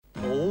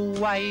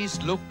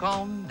Always look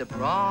on the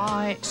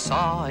bright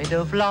side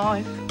of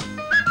life.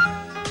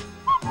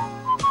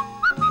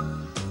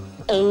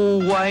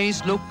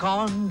 Always look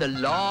on the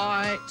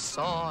light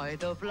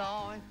side of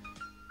life.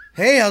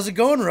 Hey, how's it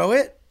going,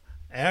 Rohit?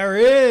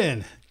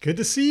 Aaron, good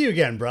to see you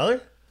again,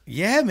 brother.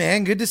 Yeah,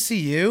 man, good to see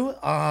you.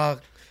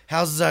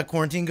 How's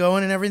quarantine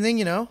going and everything,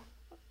 you know?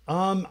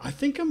 I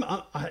think I'm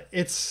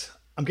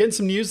getting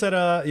some news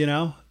that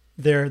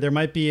there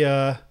might be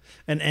an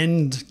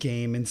end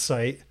game in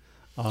sight,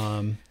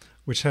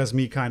 which has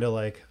me kind of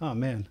like, oh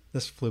man,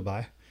 this flew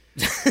by.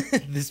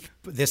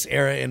 this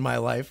era in my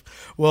life.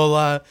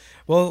 Well,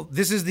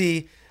 this is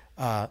the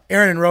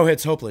Aaron and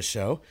Rohit's Hopeless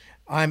Show.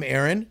 I'm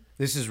Aaron.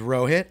 This is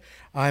Rohit.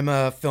 I'm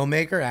a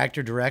filmmaker,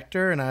 actor,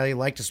 director, and I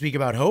like to speak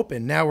about hope.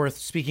 And now we're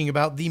speaking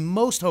about the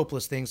most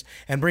hopeless things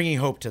and bringing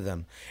hope to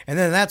them. And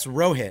then that's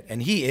Rohit,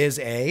 and he is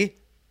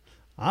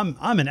I'm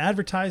an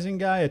advertising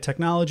guy, a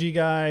technology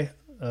guy.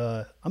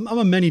 I'm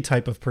a many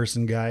type of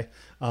person guy,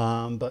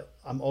 but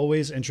I'm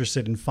always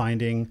interested in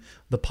finding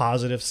the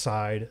positive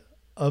side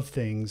of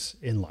things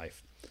in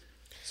life.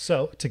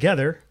 So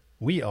together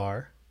we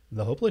are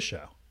the Hopeless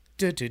Show.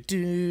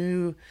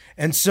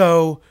 And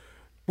so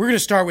we're going to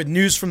start with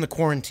news from the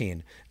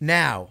quarantine.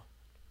 Now,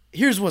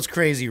 here's what's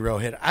crazy,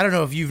 Rohit. I don't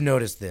know if you've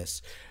noticed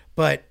this,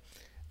 but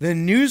the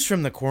news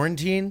from the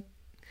quarantine,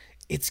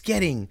 it's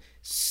getting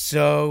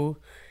so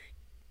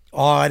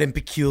odd and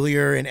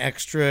peculiar and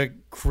extra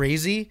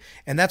crazy.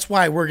 And that's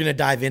why we're going to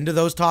dive into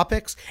those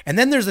topics. And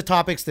then there's the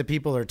topics that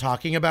people are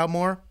talking about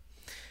more.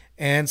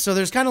 And so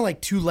there's kind of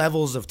like two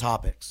levels of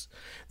topics.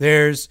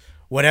 There's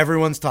what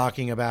everyone's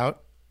talking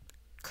about,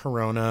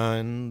 Corona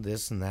and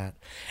this and that.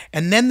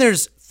 And then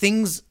there's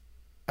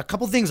a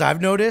couple things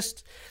I've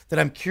noticed that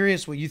I'm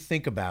curious what you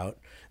think about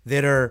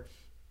that are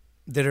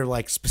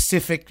like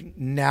specific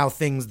now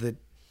things that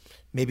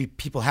maybe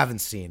people haven't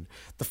seen.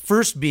 The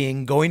first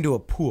being going to a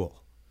pool.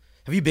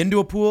 Have you been to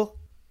a pool?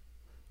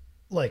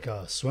 Like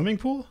a swimming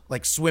pool?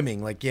 Like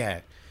swimming, like, yeah.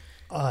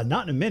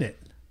 Not in a minute.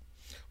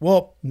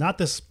 Well, not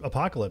this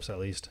apocalypse, at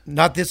least.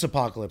 Not this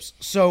apocalypse.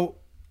 So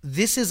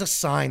this is a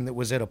sign that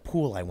was at a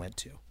pool I went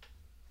to.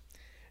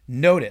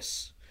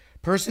 Notice,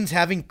 persons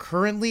having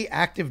currently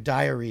active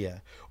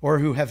diarrhea or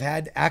who have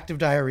had active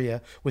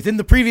diarrhea within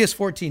the previous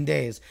 14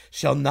 days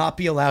shall not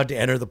be allowed to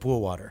enter the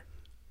pool water.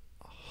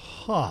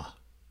 Huh.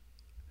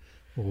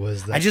 What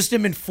was that? I just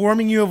am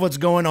informing you of what's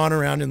going on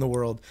around in the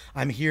world.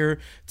 I'm here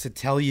to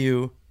tell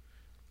you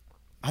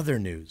other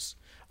news.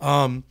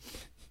 So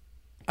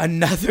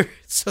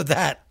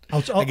that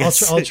I'll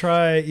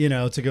try,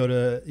 to go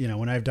to,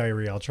 when I have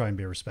diarrhea, I'll try and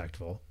be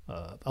respectful.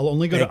 I'll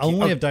only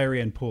have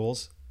diarrhea in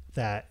pools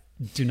that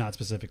do not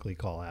specifically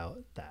call out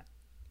that.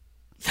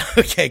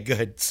 Okay,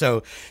 good.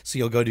 So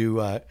you'll go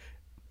to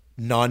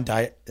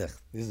non-diet. This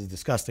is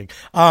disgusting.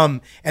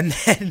 And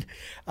then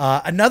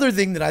another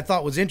thing that I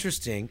thought was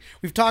interesting.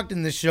 We've talked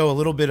in this show a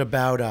little bit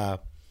about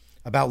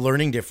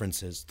learning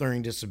differences,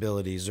 learning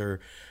disabilities, or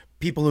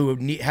people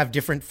who have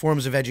different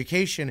forms of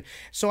education.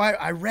 So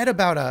I read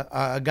about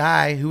a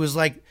guy who was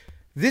like,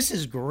 this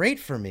is great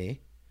for me,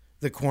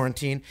 the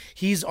quarantine.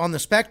 He's on the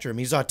spectrum.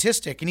 He's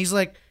autistic. And he's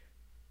like,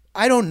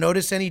 I don't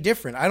notice any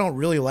different. I don't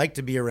really like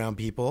to be around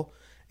people.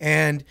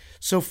 And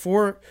so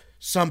for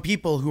some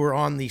people who are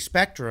on the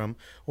spectrum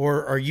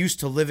or are used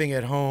to living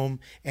at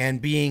home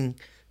and being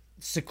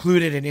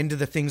secluded and into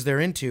the things they're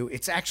into,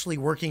 it's actually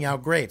working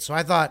out great. So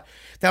I thought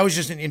that was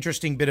just an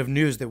interesting bit of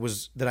news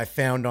that I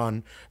found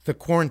on the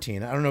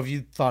quarantine. I don't know if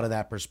you thought of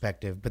that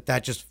perspective, but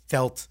that just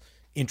felt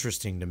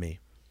interesting to me.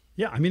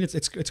 Yeah, I mean,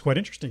 it's quite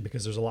interesting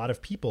because there's a lot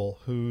of people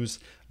whose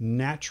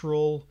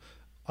natural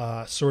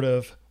sort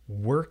of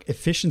work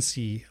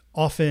efficiency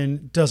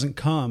often doesn't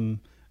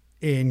come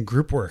in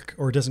group work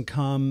or doesn't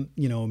come,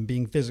 in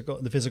being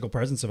the physical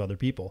presence of other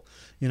people.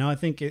 I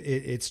think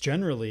it's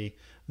generally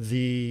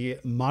the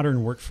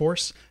modern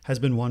workforce has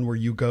been one where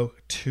you go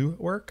to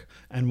work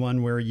and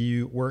one where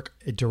you work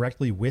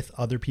directly with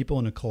other people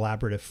in a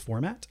collaborative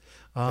format.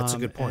 That's a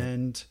good point.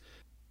 And,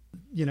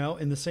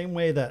 in the same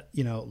way that,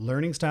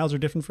 learning styles are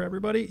different for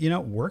everybody,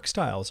 work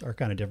styles are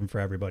kind of different for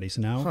everybody.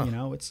 So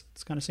now, it's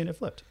kind of seeing it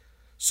flipped.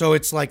 So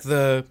it's like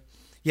the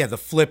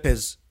flip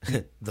is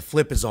the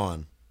flip is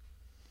on,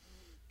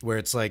 where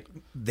it's like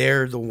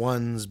they're the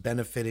ones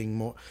benefiting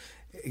more.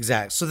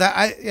 Exact. So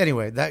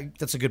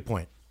that's a good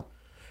point.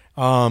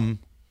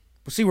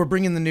 See, we're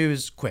bringing the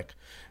news quick.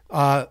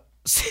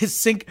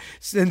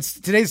 Since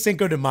today's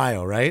Cinco de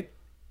Mayo, right?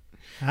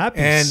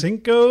 Happy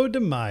Cinco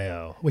de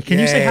Mayo. Wait, can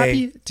you say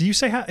happy? Do you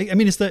say happy? I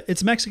mean,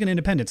 it's Mexican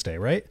Independence Day,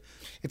 right?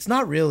 It's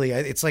not really.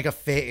 It's like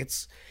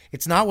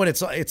it's not what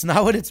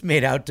it's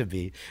made out to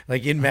be.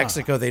 Like in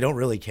Mexico, they don't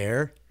really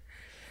care.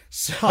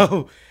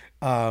 So,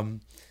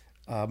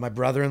 my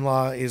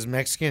brother-in-law is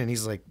Mexican, and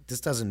he's like,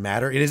 this doesn't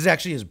matter. It is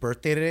actually his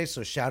birthday today,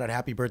 so shout out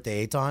happy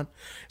birthday, Eitan.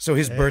 So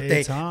his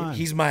birthday,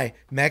 he's my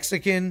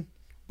Mexican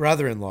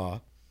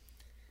brother-in-law,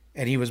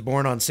 and he was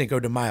born on Cinco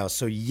de Mayo.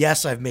 So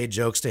yes, I've made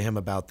jokes to him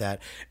about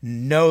that.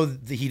 No,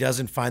 he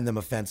doesn't find them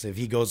offensive.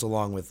 He goes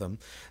along with them.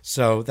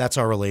 So that's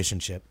our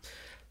relationship.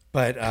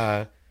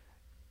 But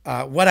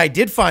what I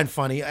did find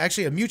funny,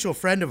 actually, a mutual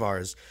friend of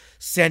ours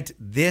sent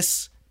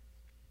this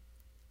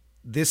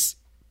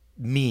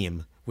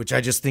meme, which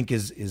I just think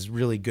is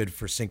really good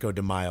for Cinco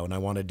de Mayo, and I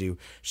wanted to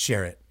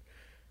share it.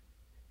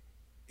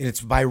 And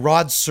it's by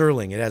Rod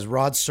Serling. It has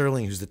Rod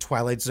Serling, who's the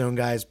Twilight Zone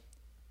guy's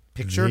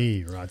picture.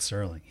 The Rod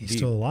Serling. He's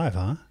still alive,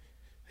 huh?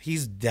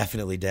 He's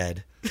definitely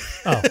dead.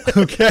 Oh,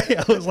 okay.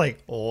 I was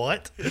like,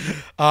 what?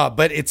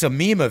 But it's a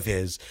meme of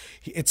his.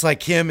 It's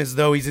like him as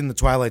though he's in the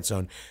Twilight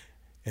Zone.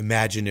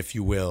 Imagine, if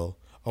you will,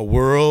 a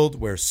world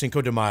where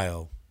Cinco de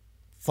Mayo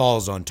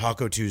falls on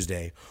Taco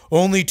Tuesday,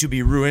 only to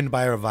be ruined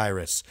by a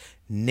virus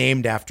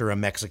named after a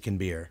Mexican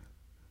beer.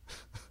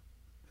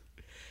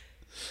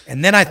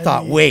 And then I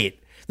thought,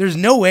 wait, there's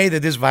no way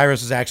that this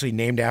virus is actually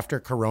named after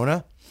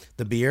Corona,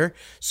 the beer.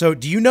 So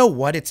do you know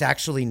what it's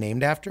actually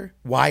named after?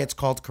 Why it's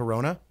called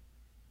Corona?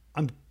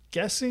 I'm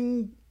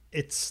guessing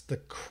it's the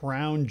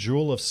crown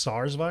jewel of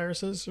SARS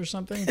viruses or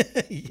something.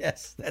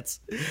 Yes,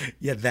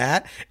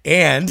 that.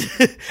 And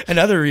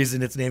another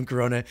reason it's named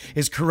Corona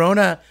is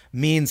Corona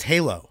means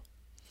halo.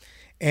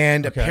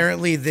 And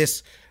apparently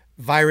this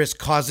virus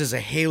causes a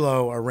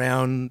halo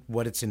around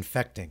what it's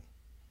infecting.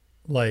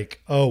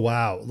 Like, oh,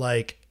 wow.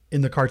 Like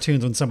in the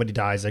cartoons, when somebody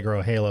dies, they grow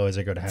a halo as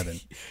they go to heaven.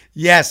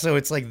 Yeah, so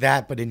it's like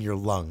that, but in your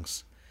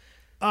lungs.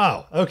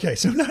 Oh, okay.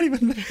 So not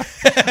even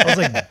that. I was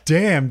like,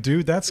 damn,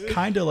 dude, that's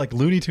kind of like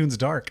Looney Tunes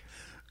dark.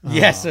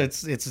 Yes,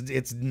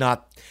 it's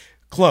not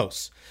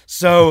close.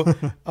 So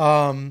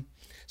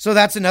so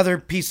that's another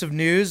piece of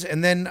news.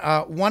 And then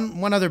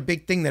one other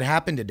big thing that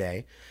happened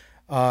today,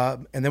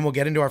 and then we'll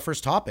get into our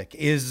first topic,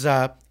 is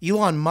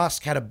Elon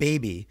Musk had a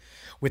baby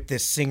with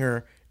this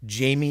singer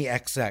Jamie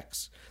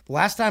XX. The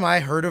last time I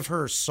heard of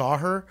her or saw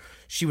her,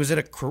 she was at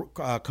a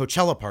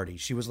Coachella party.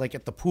 She was like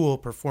at the pool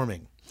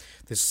performing,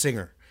 this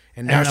singer.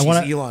 And now she's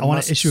Elon Musk. I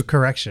want to issue a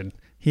correction.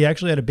 He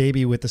actually had a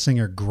baby with the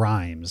singer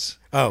Grimes.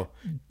 Oh,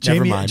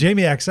 never mind.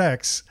 Jamie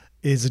XX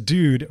is a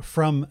dude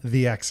from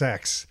the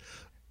XX.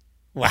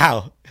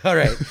 Wow. All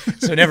right.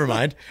 So never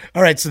mind.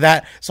 All right. So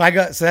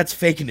that's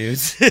fake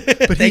news.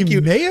 But he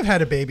may have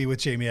had a baby with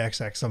Jamie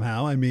XX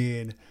somehow. I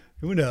mean,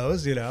 who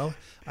knows? You know.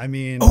 I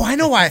mean. Oh, I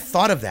know why I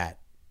thought of that.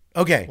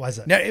 Okay. Why is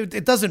that? Now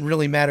it doesn't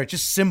really matter. It's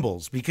just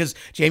symbols, because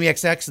Jamie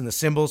XX and the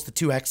symbols, the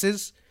two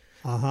X's.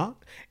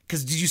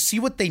 Because did you see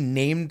what they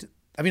named?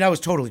 I mean, I was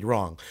totally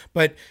wrong,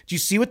 but do you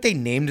see what they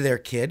named their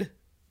kid?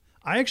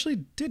 I actually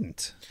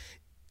didn't.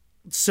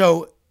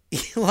 So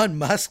Elon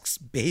Musk's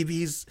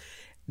baby's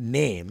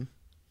name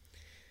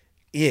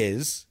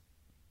is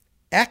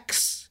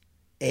XAE,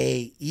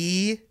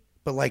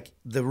 but like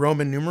the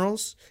Roman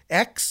numerals,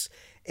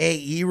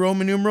 XAE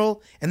Roman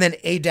numeral, and then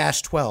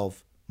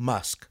A-12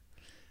 Musk.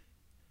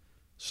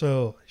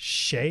 So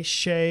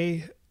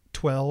Shay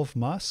 12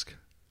 Musk.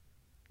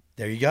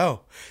 There you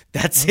go.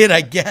 That's it,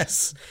 I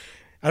guess.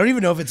 I don't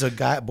even know if it's a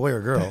guy, boy or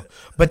girl,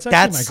 but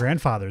that's my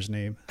grandfather's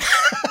name.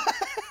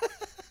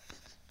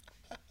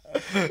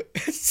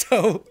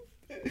 So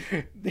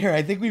there,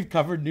 I think we've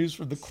covered news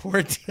from the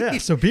quarantine. Yeah,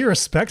 so be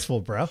respectful,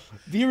 bro.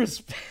 Be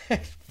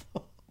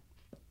respectful.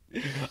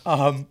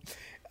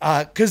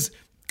 Because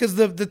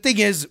the thing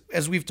is,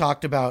 as we've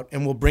talked about,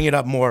 and we'll bring it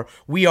up more,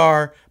 we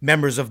are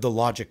members of the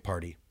Logic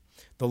Party.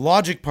 The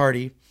Logic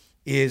Party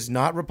is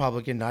not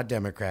Republican, not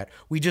Democrat.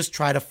 We just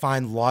try to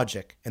find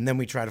logic, and then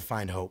we try to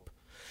find hope.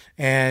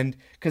 And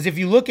because if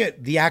you look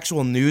at the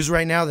actual news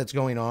right now that's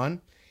going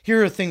on,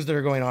 here are things that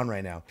are going on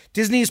right now.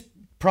 Disney's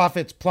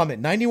profits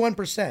plummet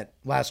 91%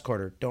 last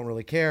quarter. Don't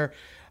really care.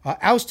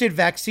 Ousted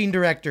vaccine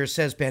director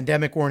says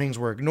pandemic warnings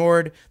were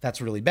ignored.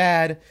 That's really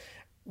bad.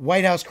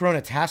 White House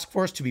Corona task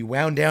force to be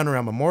wound down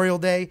around Memorial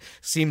Day.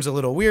 Seems a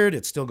little weird.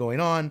 It's still going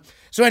on.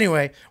 So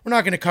anyway, we're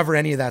not going to cover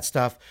any of that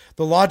stuff.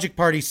 The Logic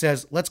Party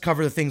says, let's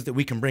cover the things that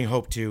we can bring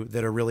hope to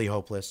that are really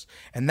hopeless.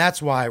 And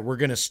that's why we're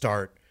going to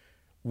start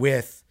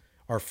with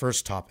our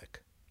first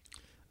topic.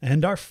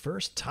 And our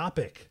first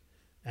topic,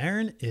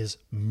 Aaron, is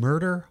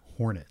murder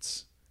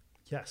hornets.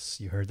 Yes,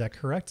 you heard that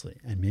correctly.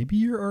 And maybe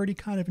you're already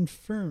kind of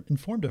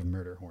informed of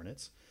murder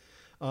hornets.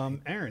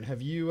 Aaron,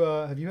 have you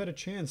had a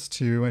chance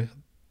to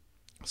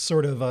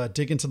sort of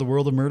dig into the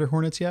world of murder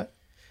hornets yet?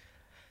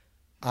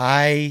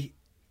 I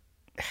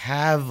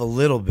have a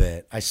little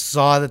bit. I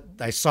saw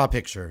a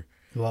picture,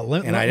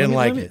 and I didn't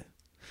like it.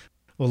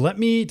 Well, let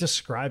me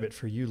describe it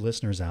for you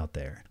listeners out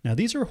there. Now,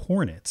 these are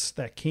hornets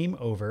that came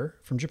over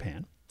from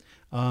Japan.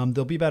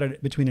 They'll be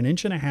about between 1.5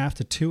 inches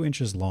to 2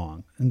 inches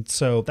long. And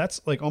so that's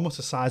like almost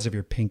the size of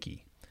your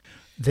pinky.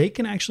 They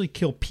can actually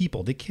kill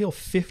people. They kill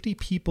 50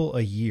 people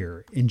a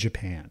year in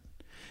Japan.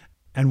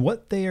 And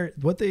what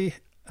they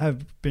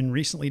have been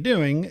recently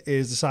doing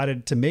is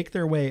decided to make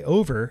their way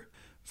over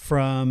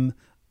from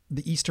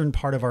the eastern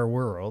part of our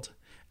world.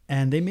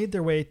 And they made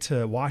their way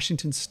to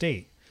Washington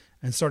State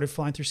and started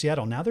flying through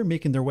Seattle. Now they're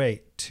making their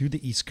way to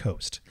the East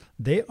Coast.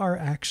 They are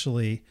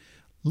actually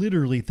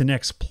literally the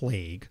next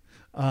plague.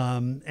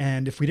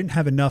 And if we didn't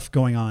have enough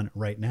going on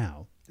right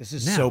now, this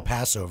is so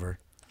Passover.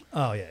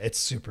 Oh yeah, it's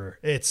super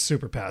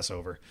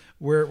Passover.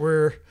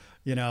 We're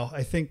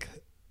I think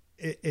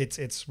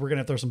it's we're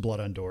gonna throw some blood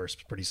on doors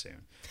pretty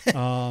soon.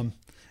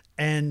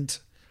 And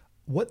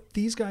what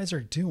these guys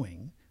are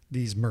doing,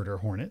 these murder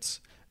hornets,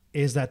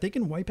 is that they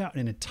can wipe out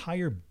an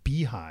entire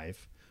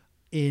beehive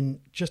in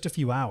just a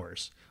few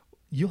hours.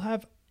 You'll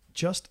have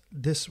just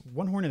this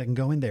one hornet that can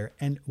go in there,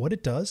 and what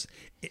it does,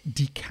 it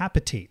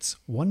decapitates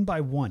one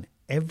by one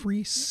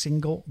every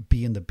single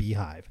bee in the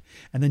beehive,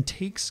 and then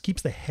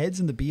keeps the heads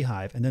in the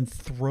beehive and then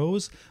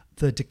throws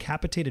the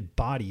decapitated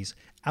bodies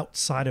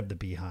outside of the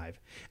beehive.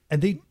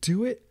 And they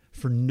do it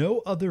for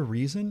no other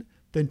reason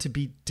than to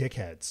be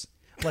dickheads.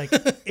 Like,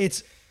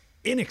 it's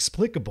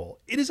inexplicable.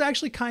 It is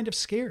actually kind of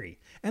scary.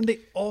 And they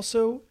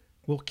also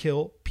will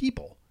kill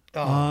people.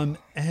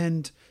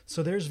 And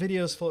so there's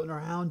videos floating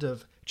around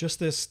of just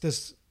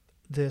this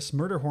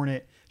murder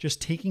hornet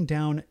just taking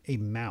down a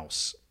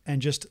mouse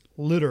and just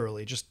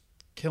literally just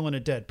killing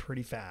it dead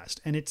pretty fast.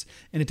 And it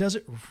does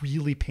it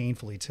really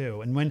painfully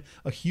too. And when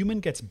a human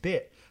gets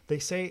bit, they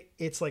say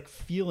it's like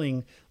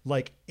feeling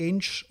like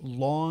inch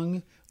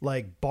long,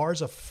 like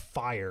bars of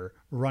fire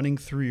running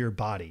through your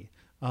body.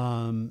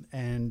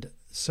 And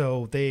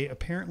so they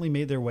apparently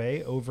made their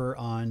way over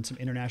on some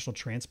international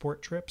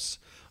transport trips.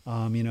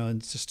 And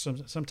it's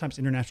just sometimes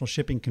international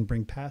shipping can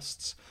bring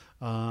pests.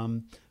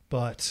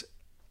 But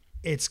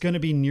it's going to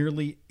be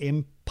nearly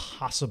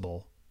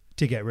impossible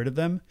to get rid of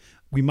them.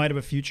 We might have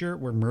a future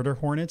where murder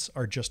hornets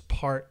are just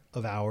part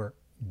of our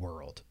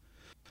world.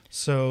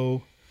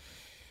 So,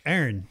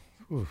 Aaron,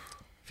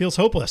 feels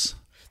hopeless.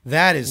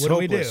 That is What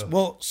hopeless. do we do?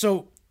 Well,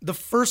 so the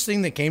first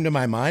thing that came to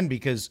my mind,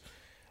 because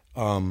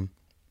the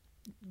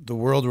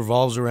world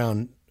revolves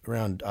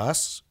around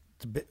us,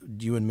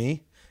 you and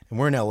me, and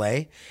we're in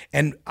LA.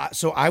 And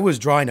so I was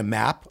drawing a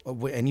map,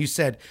 and you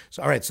said,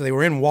 so, all right, so they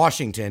were in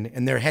Washington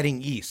and they're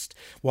heading east.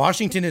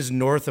 Washington is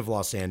north of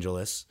Los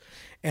Angeles.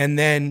 And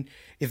then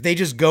if they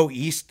just go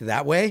east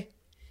that way,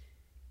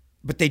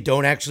 but they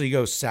don't actually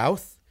go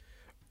south,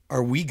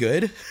 are we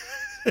good?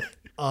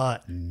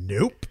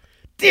 Nope.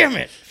 Damn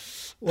it.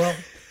 Well,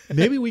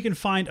 maybe we can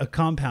find a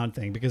compound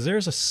thing, because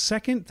there's a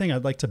second thing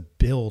I'd like to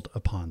build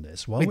upon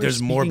this. While Wait, we're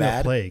there's more speaking of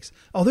bad? plagues.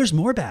 Oh, there's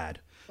more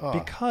bad.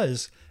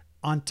 Because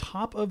on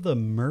top of the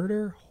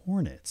murder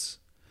hornets,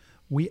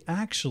 we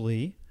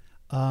actually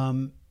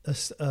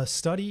a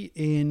study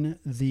in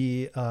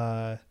the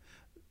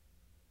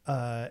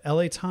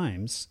LA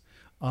Times,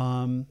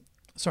 a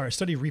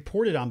study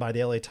reported on by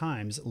the LA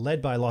Times,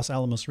 led by Los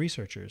Alamos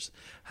researchers,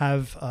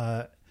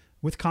 have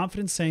with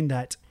confidence saying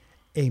that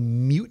a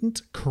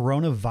mutant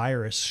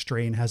coronavirus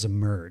strain has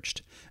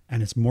emerged,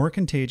 and it's more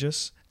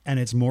contagious and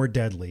it's more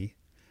deadly,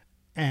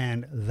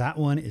 and that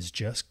one is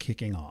just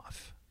kicking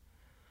off.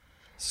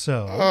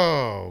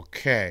 So,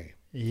 Okay.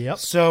 yep.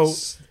 So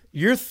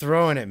you're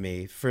throwing at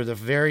me for the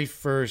very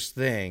first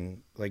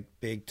thing, like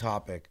big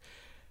topic,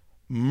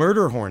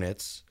 murder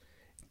hornets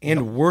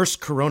and worse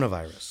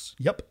coronavirus.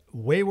 Yep.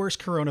 Way worse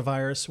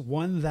coronavirus,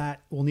 one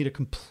that will need a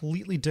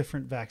completely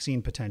different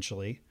vaccine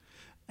potentially.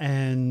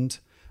 And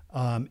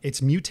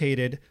it's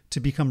mutated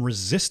to become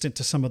resistant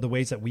to some of the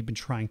ways that we've been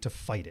trying to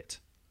fight it.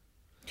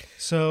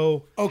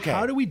 So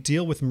how do we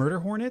deal with murder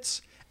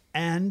hornets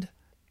and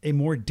a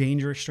more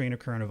dangerous strain of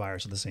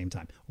coronavirus at the same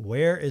time?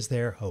 Where is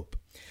there hope?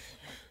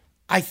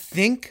 I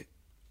think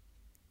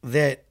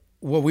that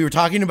what we were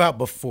talking about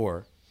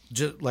before,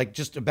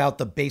 just about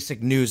the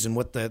basic news and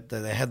what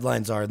the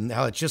headlines are and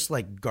how it's just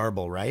like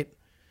garble, right?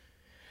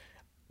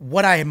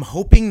 What I am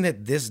hoping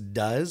that this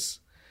does,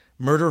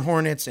 murder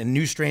hornets and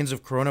new strains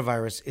of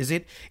coronavirus, is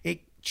it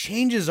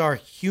changes our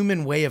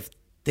human way of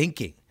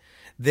thinking.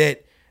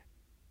 That,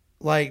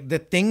 like, the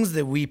things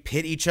that we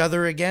pit each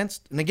other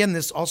against, and again,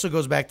 this also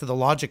goes back to the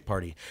logic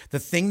party. The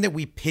thing that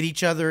we pit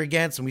each other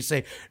against, and we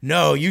say,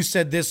 no, you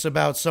said this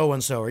about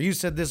so-and-so, or you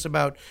said this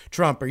about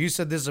Trump, or you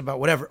said this about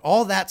whatever.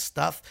 All that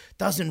stuff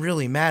doesn't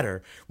really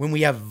matter when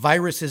we have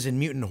viruses and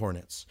mutant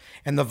hornets,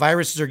 and the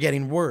viruses are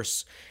getting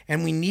worse.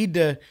 And we need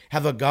to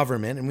have a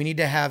government, and we need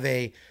to have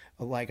a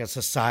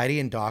society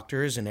and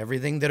doctors and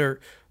everything that are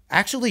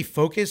actually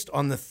focused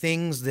on the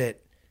things that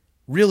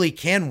really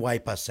can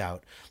wipe us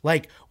out,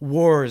 like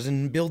wars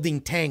and building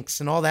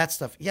tanks and all that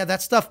stuff. Yeah,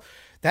 that stuff,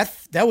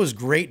 that was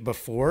great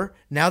before.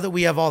 Now that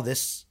we have all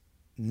this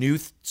new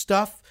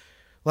stuff,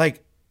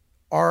 like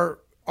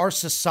our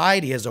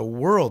society as a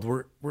world,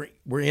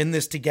 we're in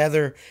this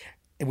together,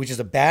 which is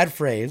a bad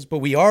phrase, but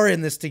we are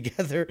in this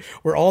together.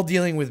 We're all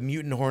dealing with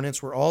mutant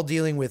hornets. We're all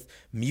dealing with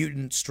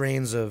mutant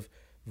strains of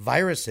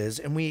viruses,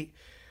 and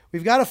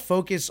we've got to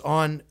focus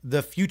on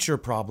the future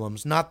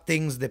problems, not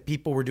things that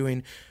people were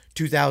doing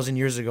 2,000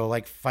 years ago,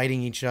 like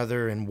fighting each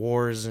other and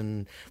wars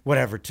and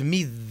whatever. To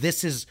me,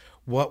 this is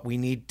what we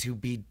need to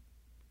be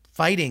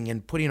fighting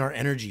and putting our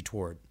energy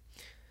toward.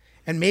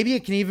 And maybe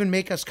it can even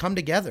make us come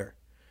together.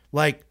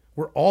 Like,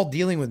 we're all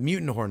dealing with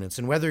mutant hornets,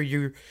 and whether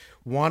you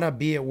want to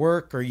be at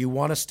work or you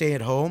want to stay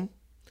at home,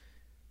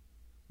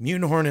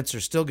 mutant hornets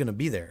are still going to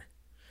be there.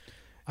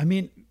 I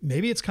mean,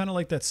 maybe it's kind of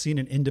like that scene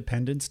in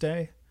Independence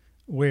Day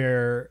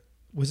where,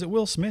 was it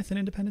Will Smith in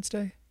Independence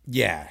Day?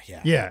 Yeah.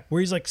 Yeah,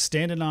 where he's like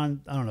standing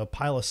on, I don't know, a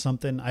pile of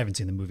something. I haven't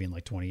seen the movie in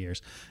like 20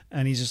 years.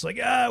 And he's just like,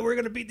 we're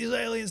going to beat these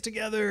aliens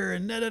together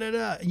and da da da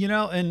da. You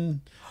know,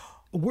 and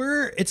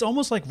it's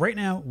almost like right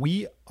now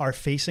we are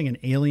facing an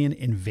alien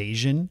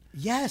invasion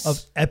Yes.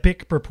 of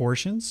epic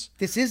proportions.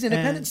 This is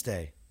Independence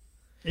Day.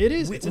 It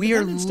is. We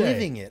are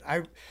living it.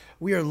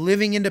 We are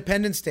living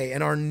Independence Day,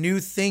 and our new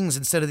things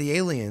instead of the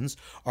aliens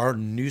are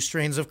new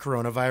strains of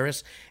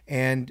coronavirus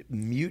and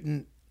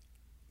mutant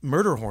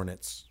murder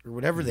hornets or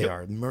whatever they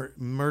are,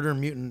 murder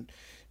mutant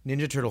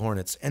Ninja Turtle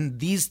hornets. And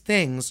these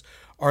things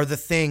are the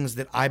things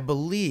that I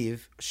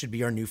believe should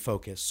be our new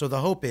focus. So the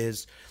hope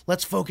is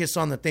let's focus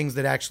on the things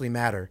that actually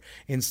matter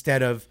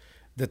instead of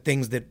the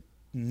things that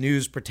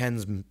news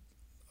pretends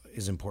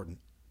is important.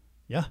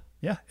 Yeah.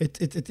 Yeah.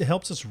 It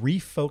helps us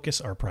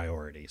refocus our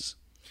priorities,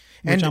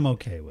 which I'm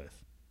okay with.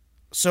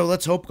 So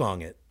let's hope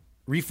gong it.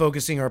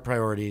 Refocusing our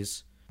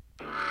priorities.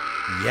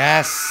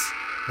 Yes.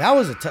 That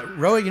was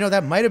Roy,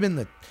 that might have been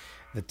the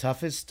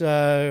toughest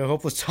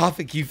hopeless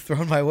topic you've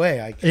thrown my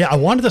way. I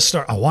wanted to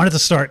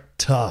start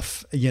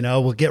tough.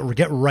 We'll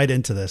get right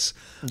into this.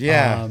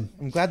 Yeah.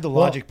 I'm glad the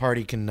logic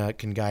party can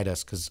guide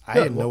us because I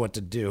didn't know what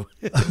to do.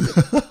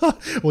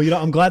 Well,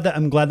 I'm glad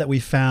that we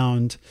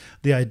found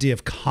the idea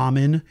of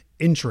common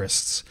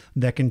interests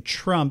that can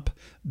trump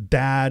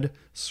bad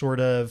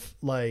sort of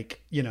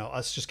like,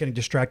 us just getting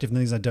distracted from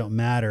things that don't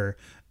matter.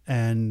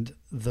 And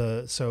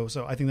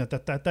so I think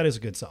that is a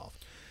good solve.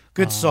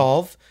 Good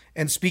solve.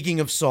 And speaking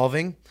of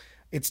solving,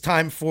 it's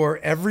time for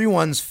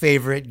everyone's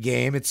favorite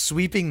game. It's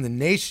sweeping the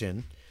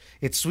nation.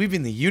 It's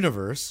sweeping the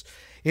universe.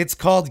 It's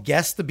called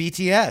Guess the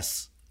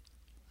BTS.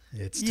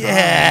 It's time.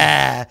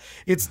 Yeah,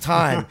 it's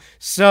time.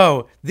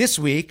 So this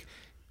week,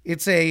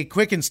 it's a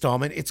quick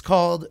installment. It's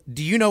called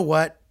Do You Know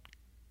What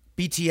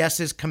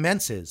BTS's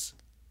Commences?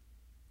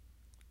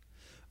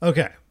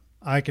 Okay.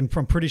 I'm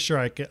pretty sure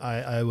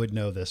I would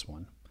know this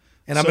one.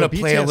 And I'm going to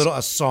play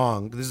a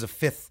song. This is a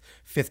fifth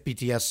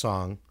BTS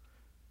song.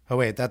 Oh,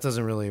 wait, that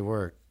doesn't really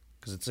work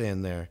because it's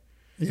in there.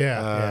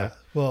 Yeah.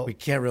 Well, we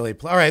can't really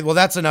play. All right, well,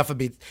 that's enough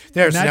of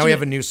there. So now we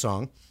have a new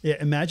song. Yeah,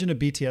 imagine a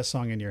BTS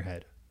song in your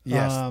head.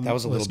 Yes, that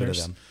was a little bit of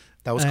them.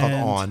 That was called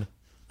On.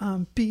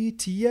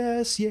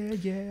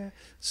 BTS, yeah.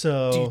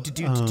 So,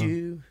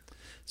 Do.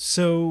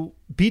 So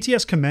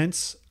BTS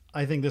Commence,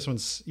 I think this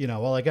one's,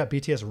 while I got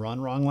BTS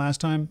Run wrong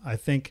last time, I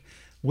think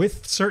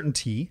with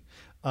certainty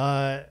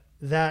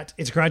that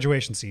it's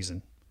graduation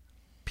season.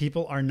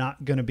 People are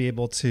not going to be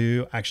able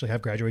to actually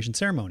have graduation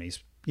ceremonies,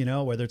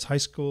 whether it's high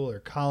school or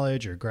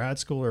college or grad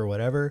school or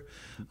whatever.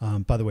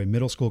 By the way,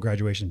 middle school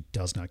graduation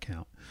does not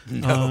count.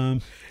 No,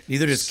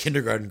 neither does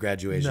kindergarten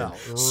graduation. No,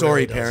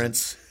 Sorry, really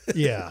parents.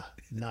 Yeah,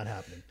 not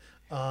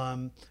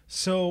happening.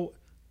 So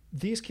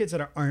these kids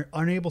that are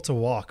unable to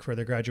walk for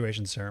their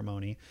graduation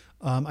ceremony,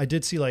 I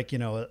did see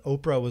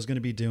Oprah was going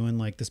to be doing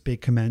like this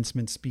big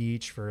commencement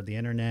speech for the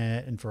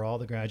internet and for all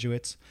the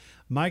graduates.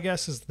 My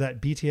guess is that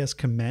BTS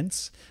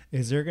Commence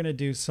is they're going to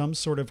do some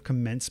sort of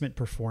commencement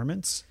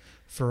performance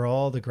for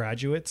all the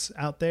graduates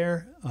out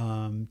there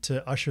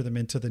to usher them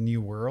into the new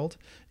world.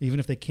 Even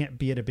if they can't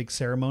be at a big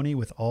ceremony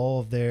with all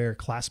of their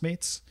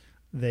classmates,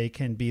 they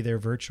can be there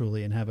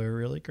virtually and have a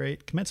really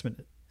great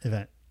commencement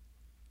event.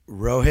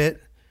 Rohit,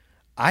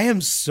 I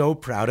am so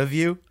proud of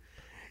you.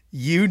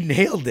 You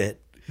nailed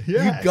it.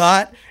 Yes. You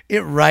got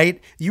it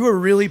right. You were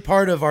really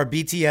part of our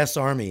BTS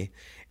army.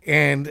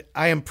 And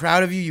I am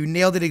proud of you. You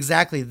nailed it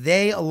exactly.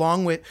 They,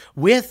 along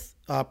with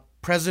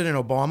President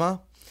Obama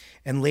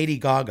and Lady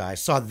Gaga, I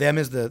saw them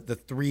as the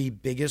three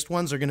biggest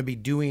ones, are going to be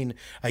doing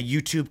a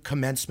YouTube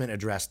commencement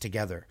address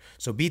together.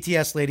 So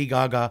BTS, Lady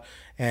Gaga,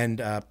 and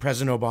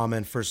President Obama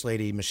and First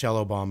Lady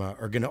Michelle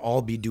Obama are going to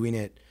all be doing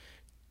it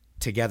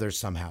together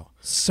somehow.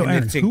 So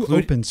Aaron, who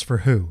opens for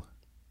who?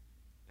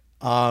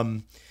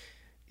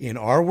 In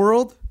our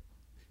world,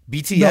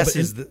 BTS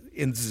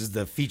is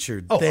the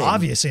featured thing. Oh,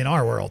 obviously in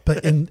our world,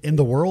 but in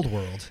the world.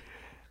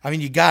 I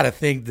mean, you got to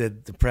think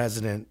that the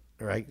president,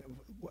 right?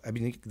 I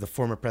mean, the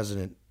former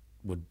president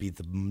would be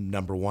the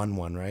number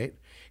one, right?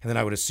 And then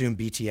I would assume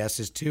BTS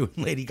is 2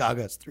 and Lady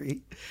Gaga's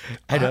 3.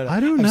 I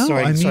don't know.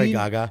 Sorry,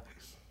 Gaga.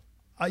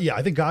 Yeah,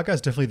 I think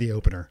Gaga's definitely the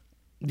opener.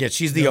 Yeah,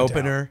 she's the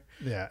opener.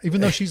 Doubt. Yeah, even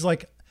though she's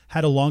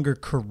had a longer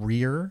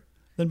career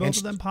than both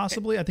of them,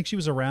 possibly. I think she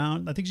was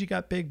around. I think she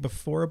got big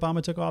before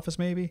Obama took office,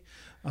 maybe.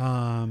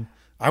 I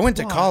went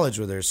to college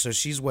with her, so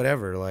she's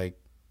whatever. Like,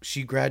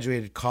 she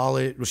graduated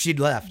college. Well, she'd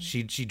left.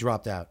 She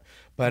dropped out.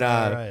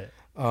 But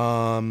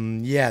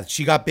yeah,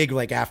 she got big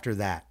after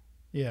that.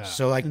 Yeah.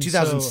 So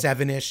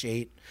 2007-ish,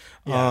 8.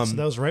 Yeah. So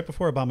that was right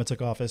before Obama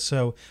took office.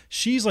 So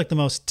she's the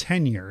most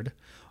tenured,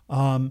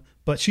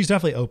 but she's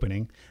definitely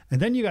opening.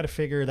 And then you got to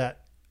figure that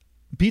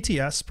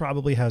BTS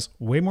probably has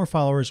way more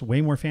followers,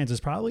 way more fans. Is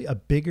probably a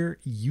bigger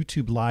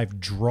YouTube live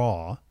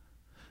draw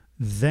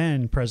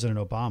than President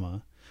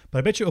Obama. But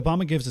I bet you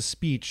Obama gives a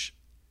speech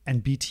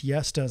and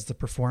BTS does the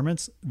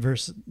performance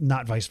versus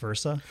not vice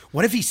versa.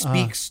 What if he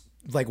speaks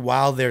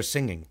while they're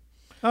singing?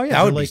 Oh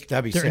yeah,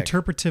 that'd be they're sick.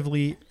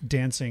 interpretively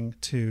dancing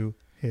to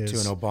an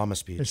Obama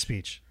speech. His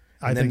speech.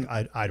 I think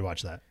I'd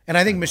watch that. And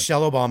I think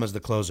Michelle Obama's the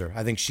closer.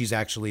 I think she's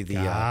actually the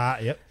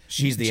Yep.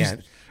 she's the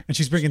end. And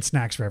she's bringing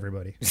snacks for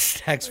everybody.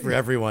 Snacks for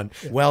everyone.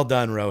 Well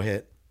done,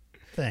 Rohit.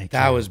 Thank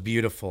That you. was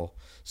beautiful.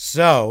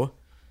 So,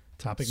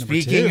 Topic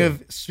number 2.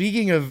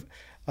 speaking of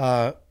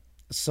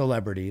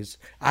celebrities,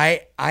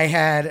 I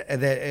had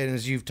that, and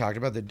as you've talked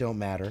about, that don't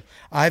matter.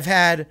 I've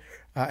had,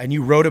 and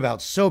you wrote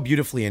about so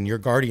beautifully in your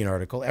Guardian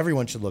article.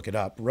 Everyone should look it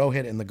up.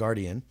 Rohit in the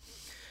Guardian,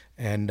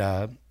 and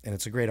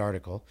it's a great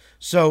article.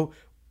 So,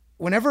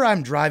 whenever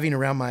I'm driving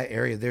around my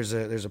area, there's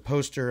a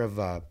poster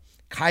of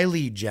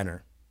Kylie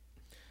Jenner,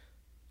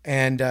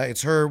 and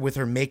it's her with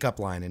her makeup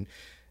line,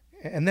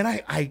 and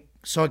then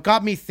so it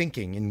got me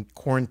thinking in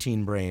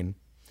quarantine brain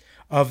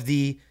of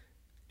the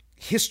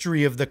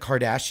history of the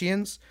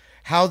Kardashians,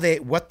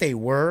 what they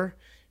were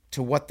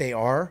to what they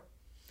are.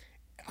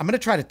 I'm going to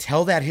try to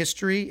tell that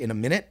history in a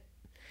minute,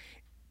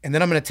 and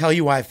then I'm going to tell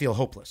you why I feel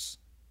hopeless.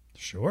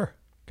 Sure.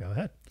 Go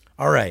ahead.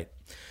 All right.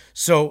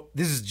 So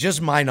this is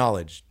just my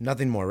knowledge,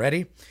 nothing more.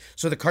 Ready?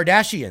 So the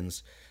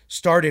Kardashians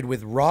started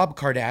with Rob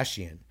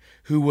Kardashian,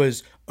 who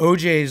was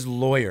OJ's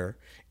lawyer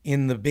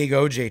in the big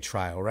OJ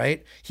trial,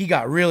 right? He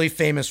got really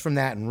famous from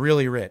that and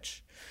really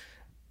rich.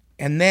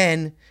 And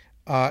then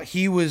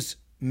he was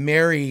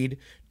married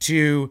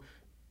to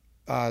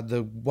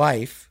the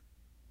wife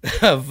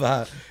of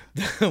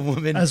the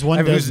woman As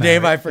one does whose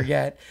name marry. I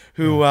forget,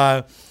 who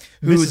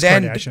Mrs.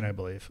 then Kardashian, I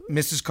believe.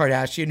 Mrs.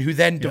 Kardashian, who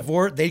then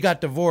divorced. They got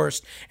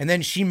divorced, and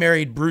then she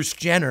married Bruce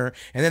Jenner,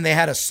 and then they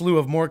had a slew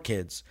of more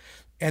kids.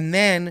 And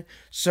then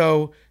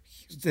Rob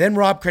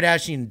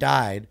Kardashian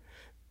died,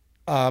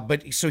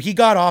 but so he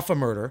got off of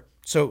murder.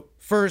 So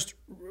first,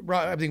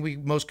 I think we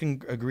most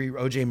can agree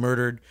OJ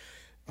murdered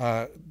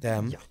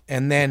them,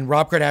 and then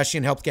Rob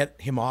Kardashian helped get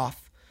him off.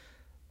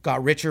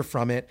 Got richer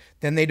from it.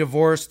 Then they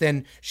divorced.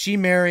 Then she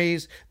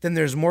marries. Then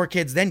there's more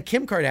kids. Then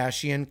Kim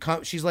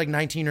Kardashian, she's like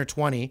 19 or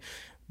 20,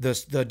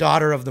 the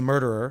daughter of the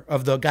murderer,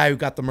 of the guy who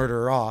got the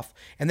murderer off.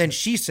 And then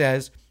she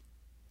says,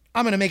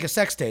 I'm going to make a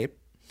sex tape.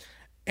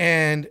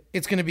 And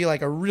it's going to be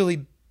like a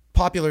really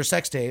popular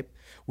sex tape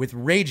with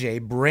Ray J,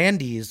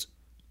 Brandy's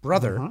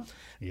brother.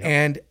 Yep.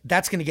 And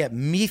that's going to get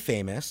me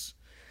famous.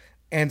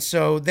 And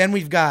so then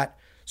we've got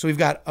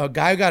a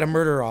guy who got a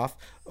murderer off,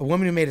 a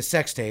woman who made a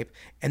sex tape,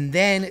 and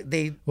then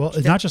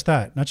It's not just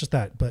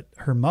that, but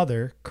her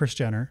mother, Kris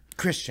Jenner,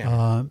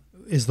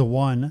 is the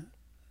one,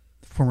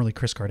 formerly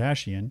Kris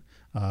Kardashian,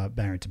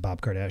 married to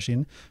Bob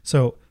Kardashian.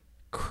 So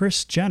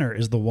Kris Jenner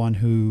is the one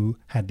who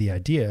had the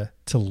idea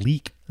to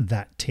leak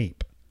that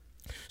tape.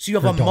 So you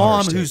have a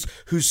mom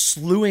who's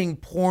slewing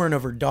porn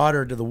of her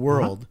daughter to the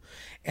world,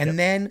 and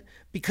then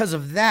because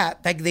of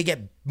that, they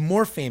get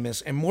more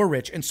famous and more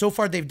rich. And so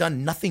far, they've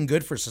done nothing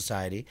good for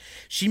society.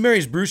 She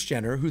marries Bruce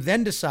Jenner, who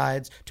then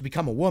decides to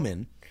become a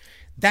woman.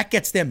 That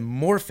gets them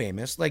more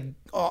famous. Like,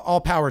 all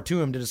power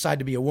to him to decide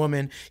to be a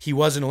woman. He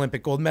was an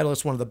Olympic gold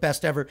medalist, one of the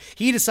best ever.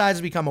 He decides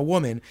to become a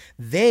woman.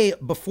 They,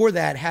 before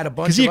that, had a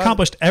bunch of... Because he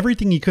accomplished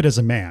everything he could as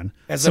a man.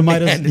 As a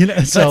man.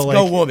 Let's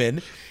go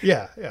woman.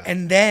 Yeah.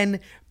 And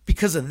then...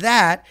 because of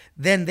that,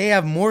 then they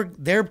have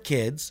their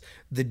kids,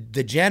 the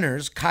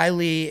Jenners,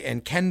 Kylie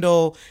and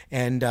Kendall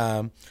and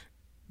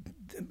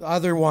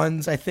other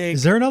ones, I think.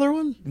 Is there another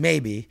one?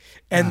 Maybe.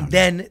 And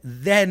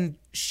then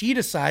she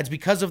decides,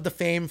 because of the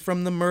fame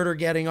from the murder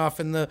getting off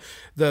and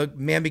the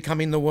man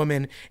becoming the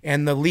woman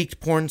and the leaked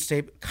porn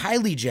tape,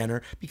 Kylie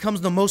Jenner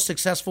becomes the most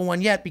successful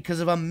one yet because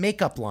of a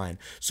makeup line.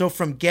 So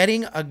from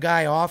getting a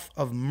guy off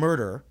of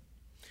murder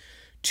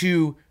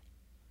to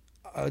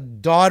a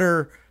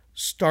daughter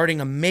starting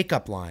a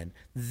makeup line,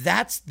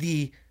 that's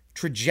the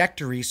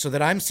trajectory. So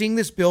that I'm seeing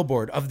this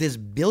billboard of this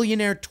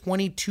billionaire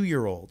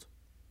 22-year-old,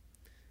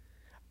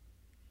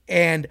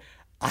 and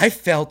I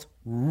felt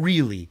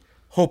really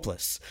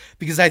hopeless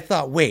because I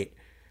thought, wait,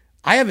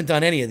 I haven't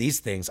done any of these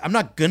things. I'm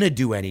not gonna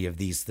do any of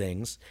these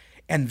things.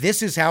 And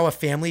this is how a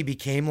family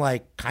became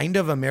like kind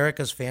of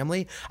America's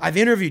family. I've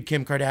interviewed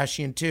Kim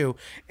Kardashian too,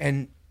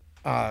 and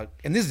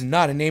this is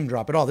not a name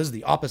drop at all. This is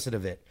the opposite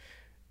of it.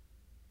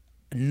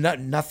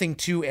 Nothing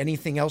to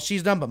anything else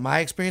she's done, but my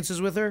experiences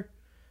with her,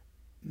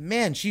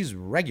 man, she's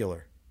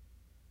regular.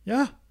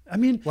 Yeah. I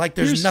mean, like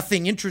there was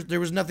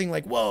nothing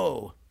like,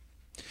 whoa.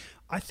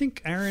 I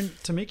think, Aaron,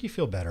 to make you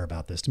feel better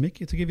about this, to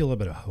give you a little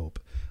bit of hope,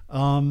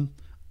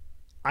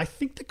 I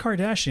think the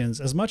Kardashians,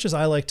 as much as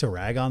I like to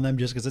rag on them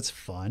just because it's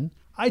fun,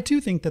 I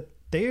do think that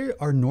they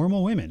are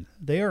normal women.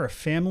 They are a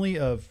family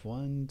of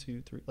 1,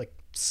 2, 3, like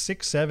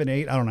 6, 7,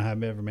 8. I don't know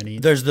however many.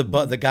 There's the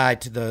guy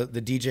to the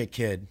DJ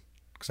kid.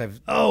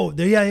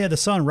 The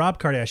son, Rob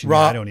Kardashian.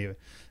 I don't even.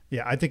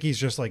 Yeah, I think he's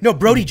just like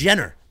Brody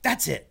Jenner.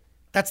 That's it.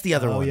 That's the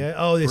other one.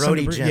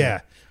 Brody Jenner.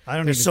 Yeah, I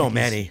don't. There's so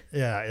many.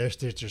 Yeah, there's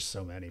just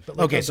so many. But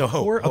hope.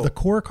 The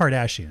core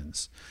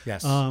Kardashians.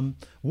 Yes.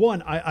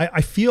 One,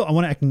 I feel I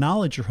want to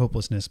acknowledge your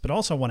hopelessness, but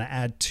also I want to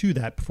add to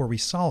that before we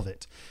solve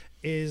it.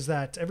 Is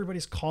that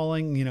everybody's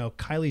calling,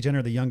 Kylie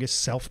Jenner the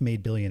youngest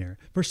self-made billionaire.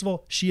 First of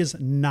all, she is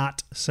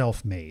not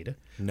self-made.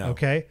 No.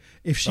 Okay?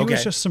 If she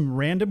was just some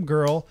random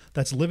girl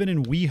that's living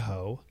in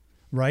WeHo,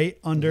 right?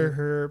 Under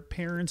her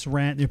parents'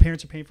 rent. Your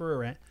parents are paying for her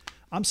rent.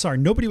 I'm sorry,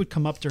 nobody would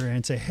come up to her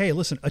and say, hey,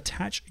 listen,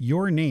 attach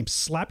your name,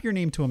 slap your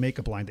name to a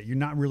makeup line that you're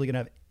not really going to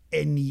have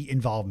any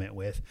involvement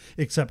with,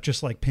 except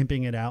just like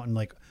pimping it out and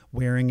like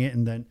wearing it.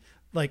 And then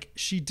like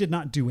she did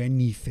not do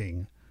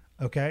anything.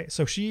 Okay.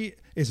 So she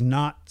is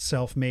not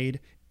self-made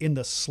in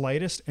the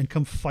slightest, and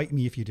come fight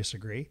me if you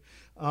disagree.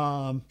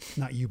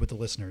 Not you, but the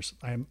listeners.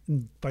 I'm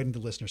inviting the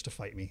listeners to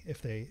fight me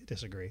if they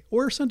disagree,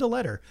 or send a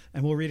letter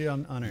and we'll read it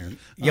on air.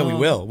 Yeah, we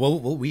will.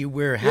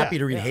 We're happy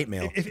to read hate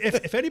mail.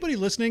 If anybody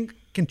listening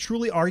can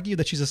truly argue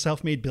that she's a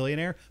self-made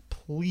billionaire,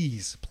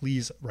 please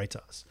write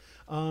to us.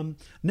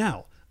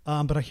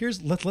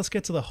 Let's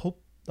get to the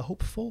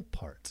hopeful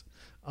part.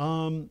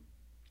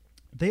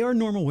 They are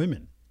normal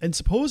women, and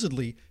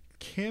supposedly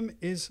Kim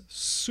is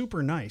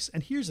super nice.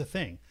 And here's the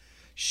thing.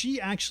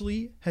 She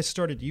actually has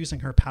started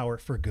using her power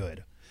for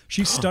good.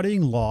 She's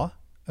studying law,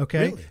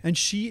 okay? Really? And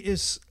she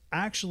is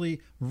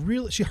actually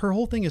her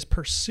whole thing is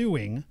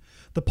pursuing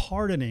the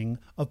pardoning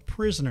of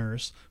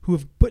prisoners who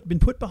have been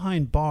put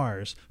behind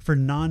bars for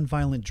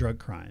nonviolent drug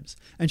crimes.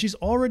 And she's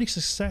already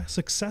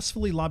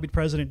successfully lobbied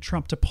President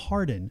Trump to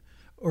pardon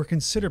or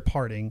consider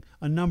pardoning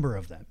a number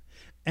of them.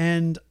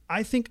 And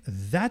I think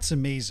that's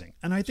amazing.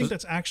 And I think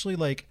that's actually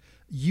like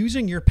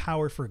using your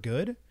power for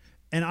good.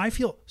 And I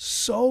feel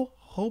so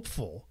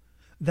hopeful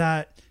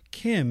that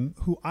Kim,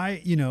 who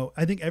I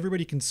think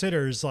everybody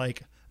considers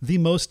like the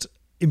most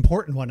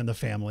important one in the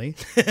family,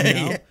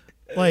 Yeah.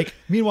 Like,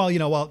 meanwhile,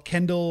 while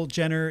Kendall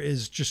Jenner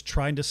is just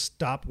trying to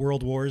stop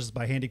world wars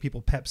by handing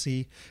people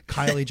Pepsi,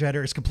 Kylie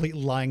Jenner is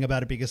completely lying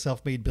about it being a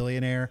self-made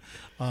billionaire.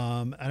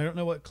 And I don't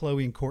know what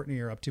Khloe and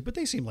Kourtney are up to, but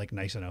they seem like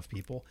nice enough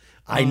people.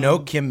 I know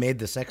Kim made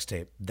the sex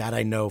tape. That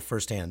I know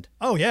firsthand.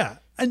 Oh, yeah.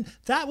 And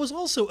that was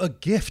also a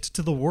gift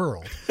to the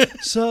world.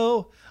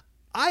 So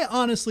I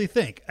honestly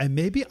think, and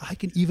maybe I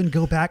can even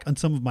go back on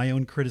some of my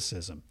own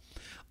criticism,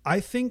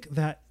 I think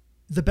that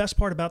the best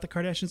part about the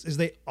Kardashians is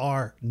they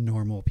are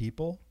normal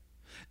people.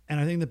 And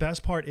I think the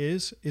best part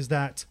is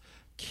that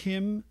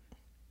Kim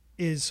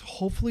is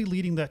hopefully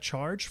leading that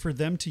charge for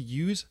them to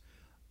use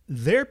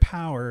their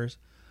powers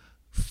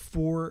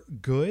for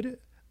good,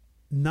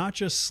 not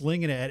just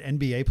slinging it at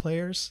NBA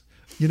players,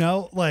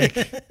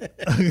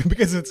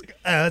 because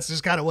that's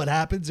just kind of what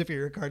happens if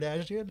you're a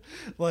Kardashian.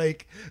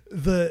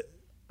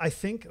 I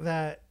think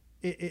that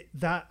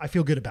that I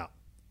feel good about.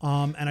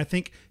 And I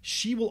think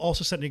she will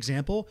also set an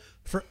example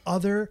for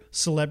other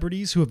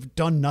celebrities who have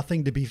done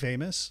nothing to be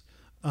famous.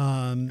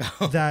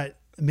 That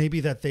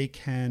they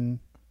can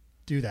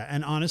do that.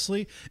 And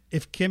honestly,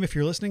 if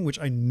you're listening, which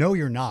I know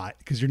you're not,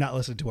 because you're not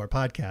listening to our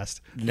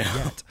podcast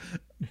yet,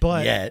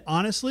 but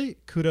honestly,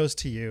 kudos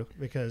to you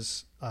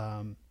because,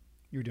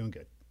 you're doing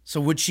good.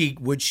 So would she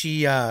put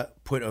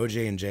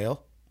OJ in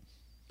jail?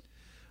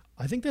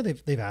 I think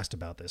that they've asked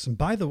about this. And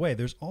by the way,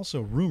 there's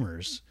also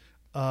rumors,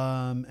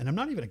 and I'm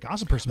not even a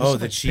gossip person.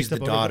 That she's the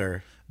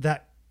daughter.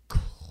 That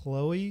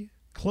Khloe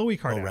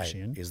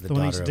Kardashian is the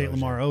one who used daughter to date of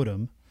Lamar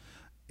Odom,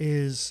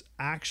 is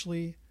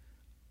actually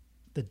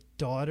the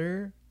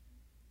daughter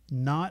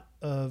not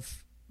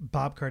of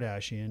Bob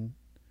Kardashian,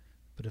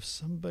 but of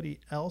somebody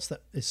else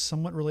that is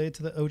somewhat related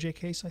to the OJ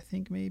case, I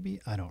think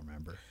maybe. I don't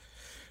remember.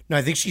 No,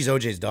 I think she's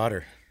OJ's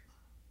daughter.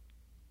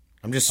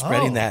 I'm just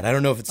spreading that. I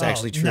don't know if it's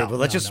actually true, but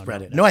let's just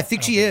spread it. No, I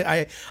think she is.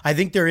 I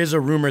think there is a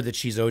rumor that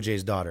she's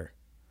OJ's daughter.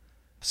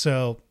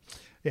 So,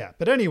 yeah.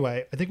 But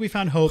anyway, I think we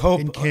found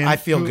hope in Kim. I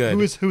feel good.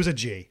 Who's a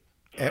G.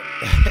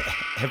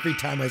 Every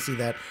time I see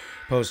that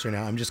poster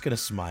now, I'm just going to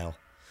smile.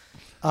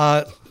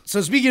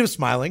 So speaking of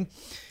smiling,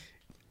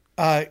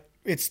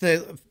 it's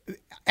the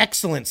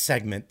excellent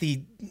segment,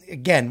 the,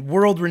 again,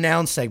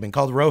 world-renowned segment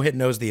called Rohit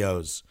Knows the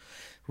O's.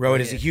 Rohit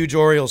is a huge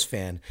Orioles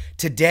fan.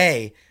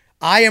 Today,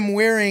 I am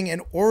wearing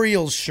an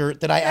Orioles shirt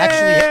that I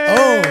actually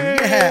own.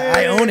 Yeah,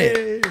 I own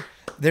it.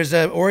 There's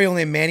an Oriole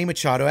named Manny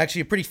Machado,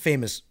 actually a pretty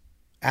famous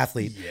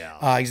athlete.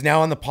 Yeah. He's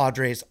now on the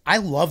Padres. I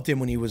loved him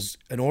when he was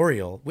an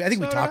Oriole. I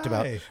think we talked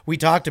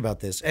about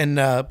this and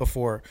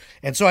before.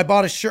 And so I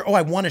bought a shirt. Oh,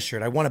 I won a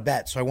shirt. I won a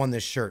bet, so I won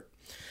this shirt.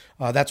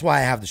 That's why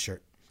I have the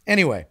shirt.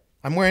 Anyway,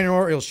 I'm wearing an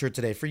Orioles shirt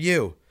today for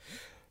you.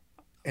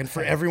 And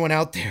for everyone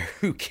out there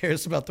who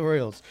cares about the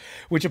Orioles,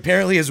 which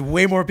apparently is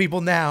way more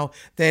people now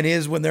than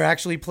is when they're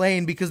actually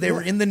playing because they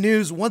were in the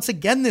news once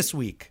again this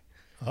week.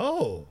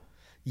 Oh.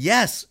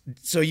 Yes.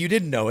 So you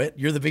didn't know it.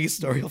 You're the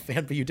biggest Orioles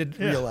fan, but you didn't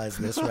realize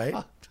this, right?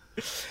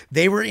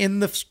 They were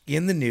in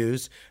the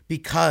news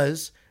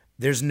because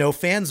there's no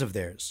fans of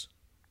theirs.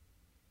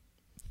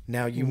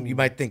 Now you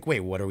might think,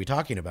 wait, what are we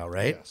talking about,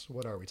 right? Yes.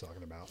 What are we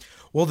talking about?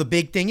 Well, the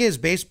big thing is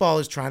baseball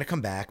is trying to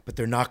come back, but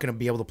they're not going to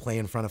be able to play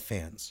in front of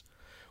fans.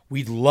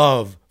 We'd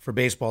love for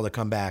baseball to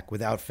come back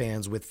without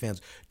fans, with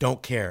fans.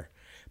 Don't care.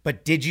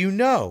 But did you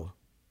know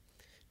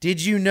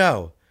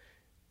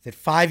that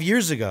 5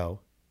 years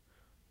ago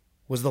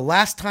was the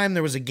last time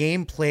there was a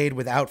game played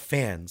without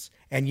fans?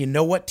 And you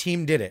know what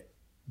team did it?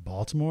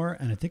 Baltimore,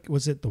 and I think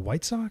was it the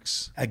White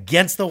Sox?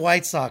 Against the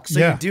White Sox. So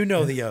Yeah. you do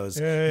know the O's.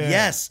 Yeah.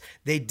 Yes,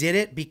 they did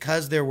it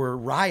because there were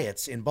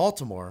riots in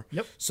Baltimore.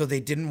 Yep. So they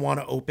didn't want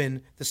to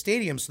open the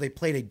stadium, so they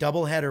played a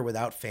doubleheader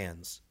without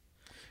fans.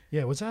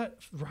 Yeah, was that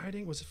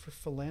rioting? Was it for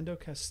Philando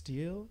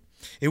Castile?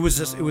 It was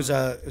just, it was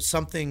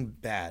something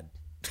bad.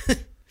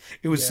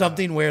 It was Yeah.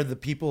 something where the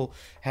people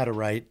had a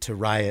right to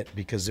riot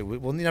because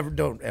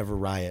don't ever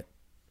riot.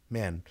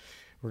 Man,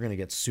 we're going to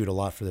get sued a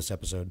lot for this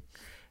episode.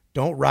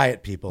 Don't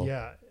riot, people.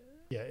 Yeah.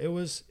 It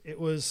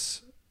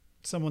was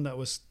someone that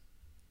was,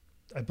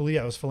 I believe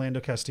it was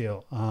Philando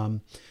Castile.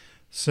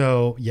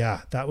 So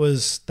yeah, that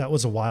was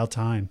a wild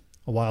time,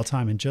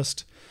 and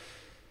just,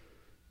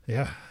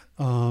 yeah.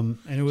 And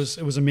it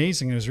was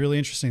amazing. It was really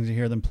interesting to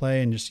hear them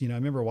play. And just, I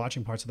remember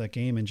watching parts of that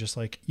game and just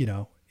like,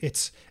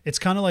 it's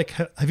kind of like,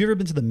 have you ever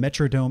been to the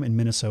Metrodome in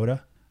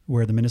Minnesota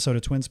where the Minnesota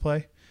Twins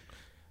play?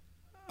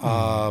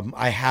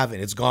 I haven't.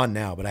 It's gone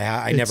now, but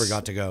I never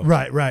got to go.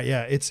 Right.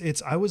 Yeah.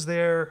 I was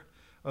there.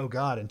 Oh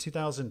God, in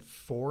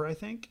 2004, I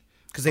think.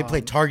 Because they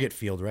played Target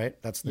Field, right?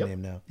 That's the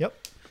name now. Yep.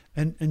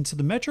 And so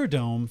the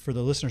Metrodome, for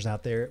the listeners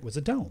out there, was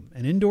a dome,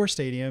 an indoor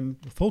stadium,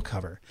 full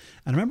cover.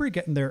 And I remember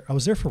getting there. I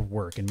was there for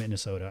work in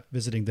Minnesota,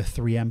 visiting the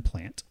 3M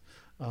plant,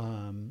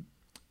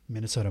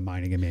 Minnesota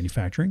Mining and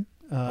Manufacturing.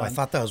 I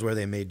thought that was where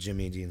they made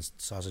Jimmy Dean's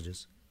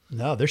sausages.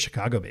 No, they're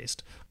Chicago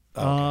based.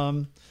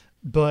 Okay.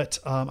 But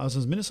I was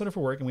in Minnesota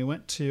for work, and I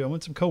went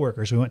with some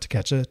coworkers. We went to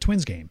catch a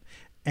Twins game,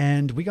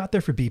 and we got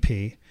there for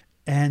BP.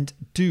 And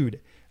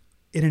dude,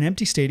 in an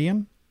empty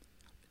stadium,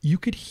 you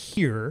could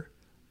hear,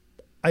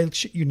 I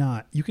shit you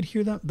not, you could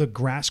hear the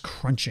grass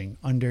crunching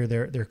under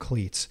their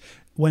cleats.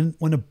 When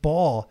a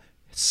ball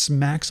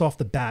smacks off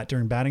the bat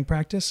during batting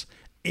practice,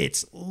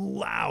 it's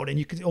loud, and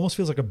it almost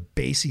feels like a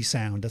bassy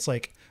sound that's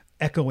like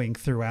echoing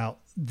throughout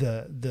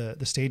the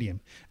stadium.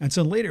 And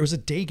so later, it was a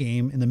day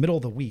game in the middle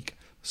of the week,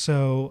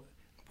 so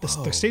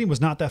the stadium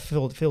was not that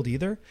filled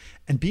either.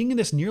 And being in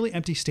this nearly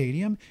empty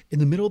stadium in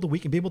the middle of the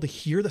week and be able to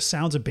hear the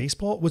sounds of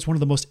baseball was one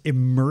of the most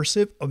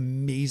immersive,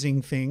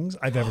 amazing things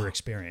I've ever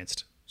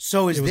experienced.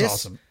 So It was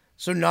awesome.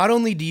 So not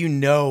only do you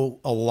know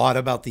a lot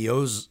about the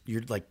O's,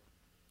 you're like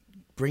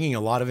bringing a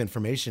lot of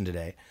information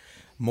today,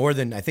 more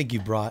than I think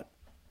you brought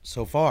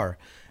so far,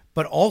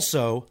 but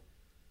also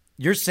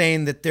you're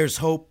saying that there's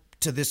hope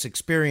to this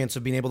experience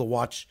of being able to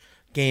watch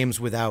games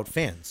without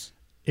fans.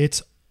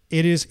 It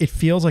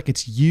feels like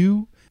it's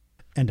you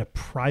and a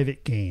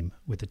private game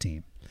with the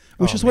team,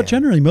 which is what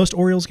generally most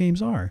Orioles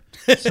games are.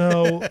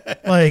 So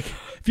like,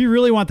 if you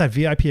really want that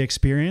VIP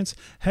experience,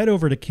 head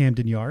over to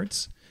Camden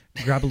Yards,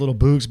 grab a little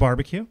Boog's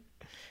barbecue,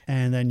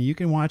 and then you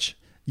can watch,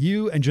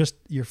 you and just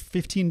your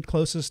 15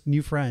 closest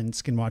new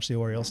friends can watch the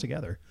Orioles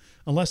together,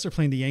 unless they're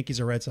playing the Yankees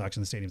or Red Sox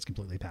and the stadium's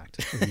completely packed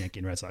with Yankee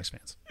and Red Sox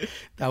fans.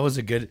 That was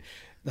a good,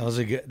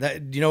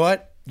 you know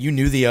what? You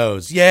knew the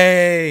O's.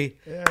 Yay.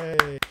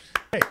 Yay.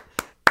 Hey.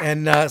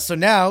 And so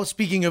now,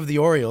 speaking of the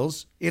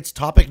Orioles, it's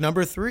topic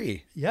number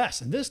 3. Yes,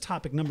 and this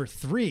topic number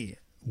 3,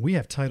 we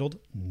have titled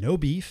No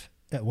Beef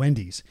at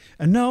Wendy's.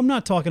 And no, I'm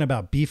not talking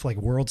about beef like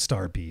World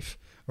Star beef,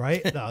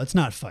 right? No, it's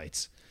not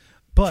fights.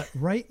 But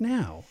right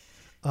now,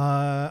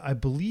 I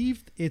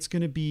believe it's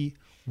going to be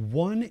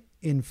 1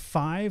 in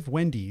 5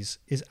 Wendy's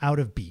is out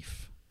of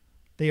beef.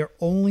 They are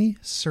only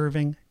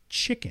serving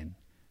chicken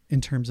in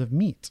terms of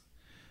meat.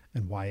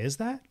 And why is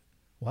that?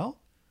 Well,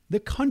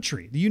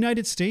 the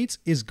United States,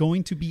 is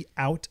going to be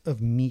out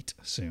of meat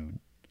soon.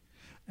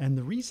 And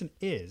the reason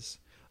is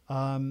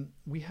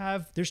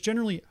there's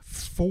generally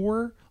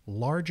 4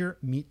 larger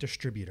meat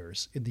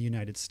distributors in the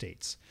United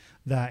States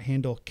that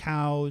handle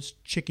cows,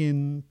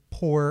 chicken,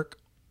 pork,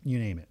 you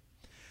name it.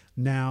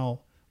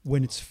 Now,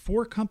 when it's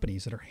 4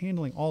 companies that are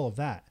handling all of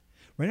that,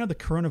 right now the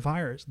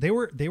coronavirus,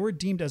 they were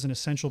deemed as an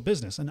essential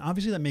business. And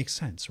obviously that makes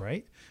sense,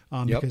 right?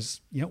 Because,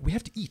 we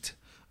have to eat.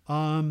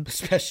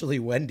 Especially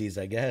Wendy's,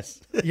 I guess.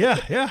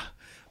 Yeah.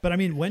 But I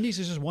mean, Wendy's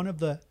is just one of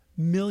the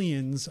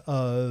millions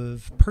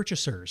of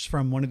purchasers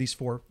from one of these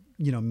 4,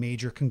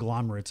 major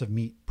conglomerates of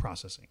meat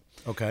processing.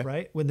 Okay.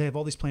 Right? When they have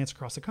all these plants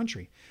across the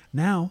country.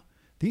 Now,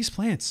 these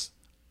plants,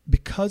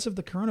 because of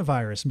the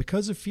coronavirus and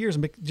because of fears,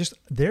 and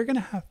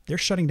they're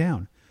shutting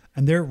down,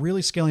 and they're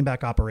really scaling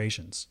back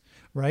operations.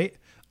 Right?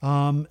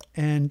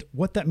 And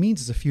what that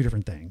means is a few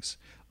different things.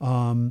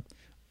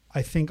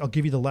 I think I'll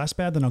give you the less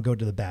bad, then I'll go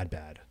to the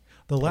bad.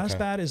 The last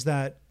bad is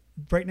that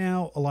right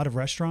now, a lot of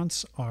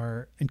restaurants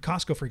are, in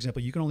Costco, for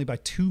example, you can only buy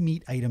 2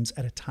 meat items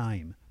at a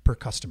time per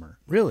customer.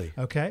 Really?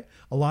 Okay.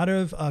 A lot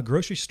of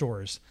grocery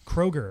stores,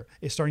 Kroger,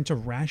 is starting to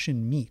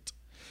ration meat.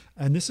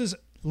 And this is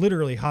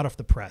literally hot off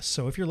the press.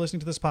 So if you're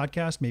listening to this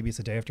podcast, maybe it's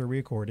the day after we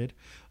recorded,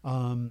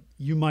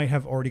 you might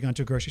have already gone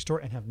to a grocery store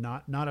and have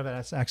not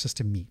have access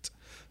to meat.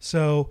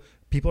 So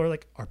people are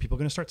like, are people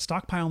going to start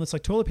stockpiling this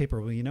like toilet paper?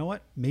 Well, you know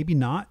what? Maybe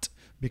not,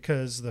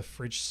 because the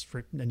fridge,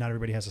 not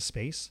everybody has a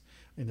space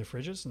in their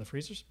fridges and the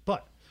freezers.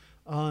 But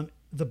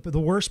the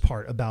worst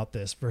part about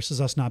this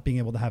versus us not being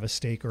able to have a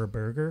steak or a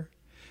burger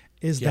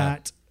is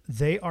that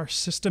they are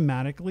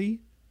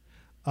systematically,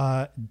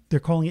 they're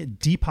calling it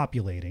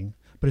depopulating,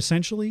 but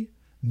essentially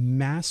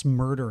mass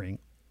murdering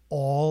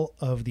all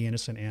of the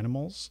innocent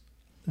animals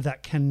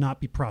that cannot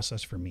be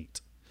processed for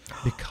meat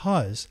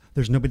because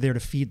there's nobody there to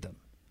feed them.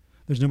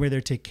 There's nobody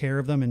there to take care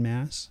of them in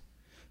mass.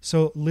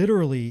 So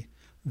literally,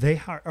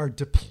 they are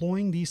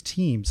deploying these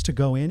teams to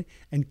go in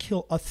and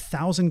kill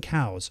 1,000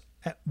 cows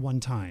at one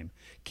time,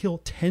 kill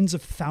tens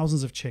of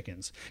thousands of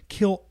chickens,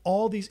 kill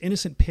all these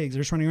innocent pigs that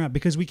are just running around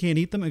because we can't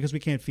eat them and because we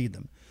can't feed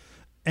them.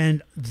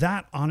 And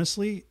that,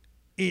 honestly,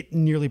 it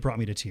nearly brought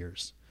me to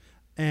tears.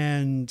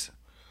 And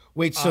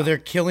Wait, so they're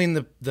killing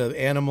the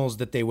animals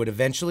that they would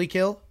eventually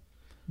kill?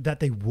 that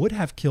they would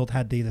have killed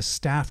had they the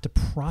staff to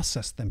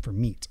process them for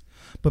meat.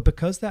 But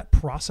because that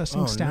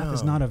processing staff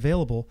is not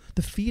available,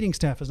 the feeding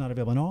staff is not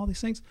available, and all these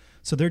things,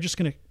 so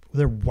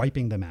they're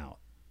wiping them out.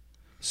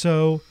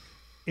 So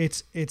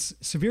it's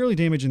severely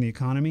damaging the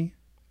economy.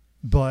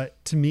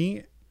 But to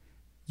me,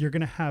 you're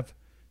going to have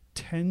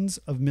tens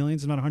of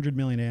millions, if not 100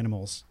 million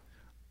animals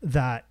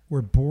that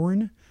were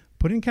born,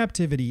 put in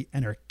captivity,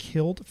 and are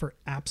killed for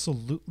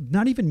absolute,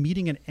 not even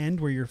meeting an end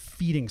where you're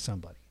feeding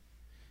somebody.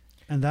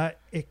 And that,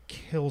 it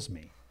kills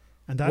me.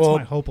 And that's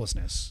my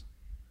hopelessness.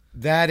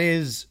 That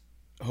is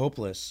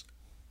hopeless,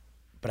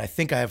 but I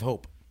think I have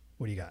hope.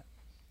 What do you got?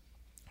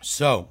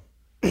 So,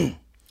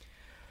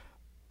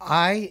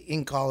 I,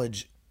 in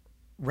college,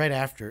 right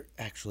after,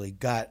 actually,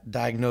 got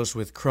diagnosed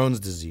with Crohn's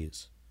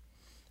disease.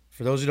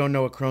 For those who don't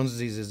know what Crohn's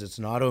disease is, it's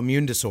an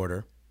autoimmune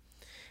disorder,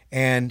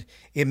 and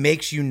it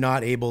makes you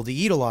not able to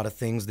eat a lot of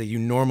things that you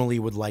normally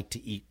would like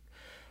to eat.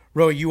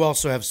 Ro, you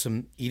also have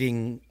some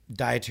eating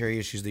dietary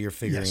issues that you're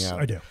figuring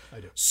out. I do.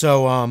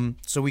 So,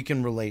 so we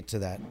can relate to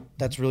that.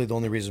 That's really the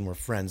only reason we're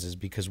friends, is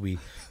because we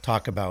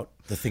talk about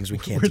the things we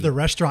can't We're eat. the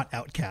restaurant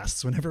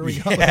outcasts whenever we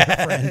go with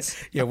our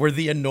friends. Yeah, we're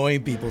the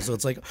annoying people. So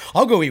it's like,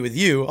 I'll go eat with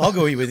you. I'll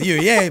go eat with you.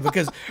 Yay,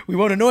 because we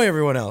won't annoy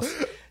everyone else.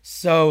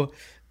 So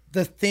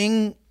the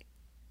thing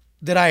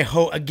that I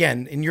hope,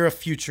 again, and you're a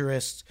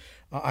futurist,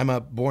 I'm a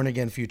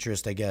born-again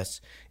futurist, I guess,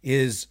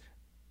 is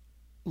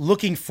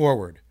looking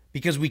forward,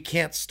 because we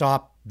can't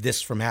stop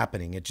this from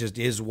happening. It just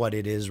is what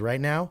it is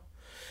right now,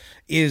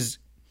 is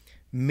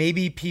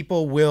maybe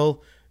people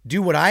will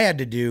do what I had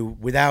to do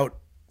without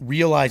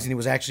realizing it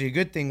was actually a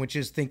good thing, which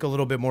is think a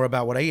little bit more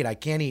about what I eat. I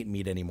can't eat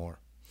meat anymore.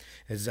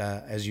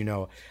 As you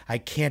know, I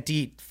can't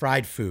eat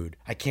fried food.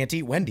 I can't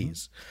eat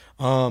Wendy's.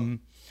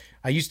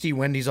 I used to eat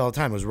Wendy's all the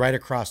time. It was right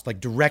across, like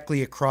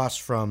directly across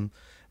from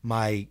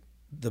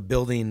the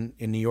building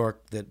in New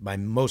York that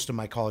most of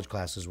my college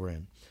classes were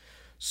in.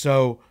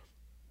 So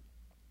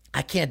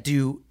I can't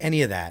do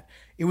any of that.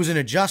 It was an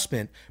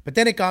adjustment, but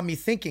then it got me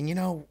thinking,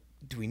 do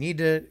we need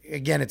to,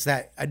 again, it's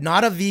that,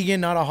 not a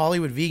vegan, not a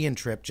Hollywood vegan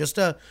trip, just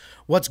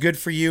what's good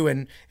for you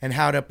and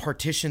how to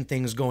partition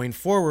things going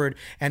forward,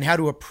 and how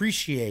to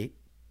appreciate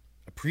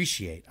the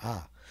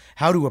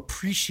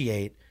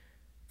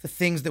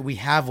things that we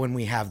have when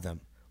we have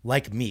them,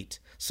 like meat,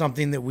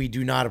 something that we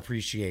do not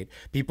appreciate.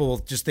 People will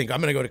just think,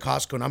 I'm going to go to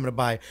Costco and I'm going to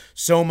buy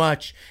so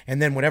much,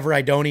 and then whatever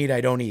I don't eat,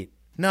 I don't eat.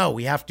 No,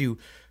 we have to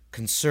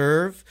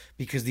conserve,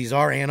 because these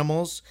are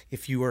animals,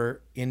 if you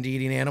are into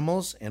eating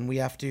animals, and we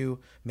have to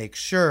make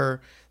sure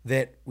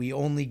that we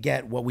only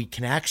get what we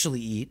can actually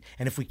eat.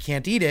 And if we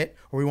can't eat it,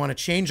 or we want to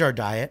change our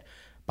diet,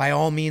 by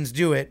all means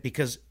do it,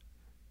 because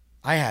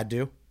I had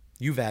to,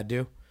 you've had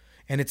to,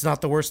 and it's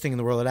not the worst thing in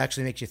the world. It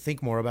actually makes you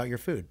think more about your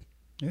food.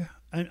 Yeah,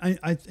 and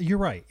you're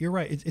right.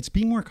 It's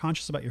being more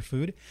conscious about your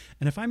food.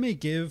 And if I may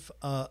give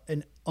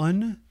an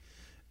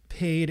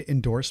unpaid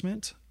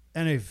endorsement,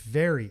 and a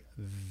very,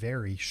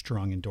 very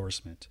strong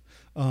endorsement,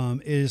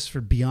 is for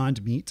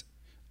Beyond Meat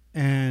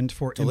and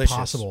for Delicious.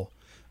 Impossible.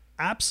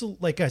 Absolutely.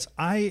 Like, guys,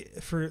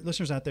 for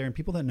listeners out there and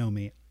people that know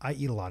me, I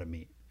eat a lot of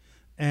meat.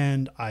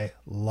 And I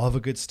love a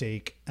good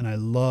steak, and I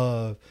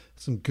love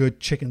some good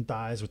chicken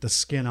thighs with the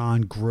skin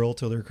on, grilled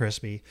till they're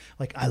crispy.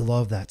 Like, I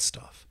love that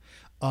stuff.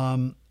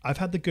 I've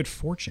had the good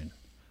fortune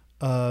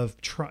of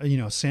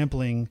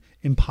sampling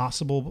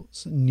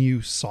Impossible's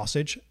new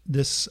sausage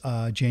this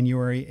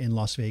January in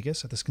Las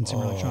Vegas at this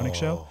Consumer Electronics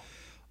Show.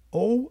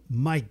 Oh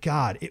my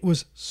God, it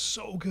was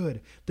so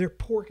good. Their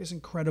pork is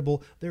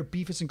incredible. Their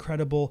beef is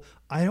incredible.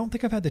 I don't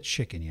think I've had the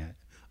chicken yet.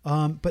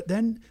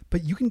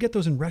 But you can get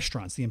those in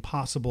restaurants, the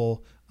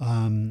Impossible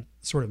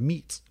sort of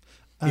meats.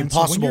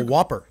 Impossible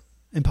Whopper.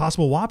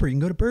 Impossible Whopper. You can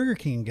go to Burger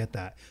King and get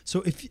that.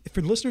 So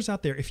for listeners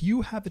out there, if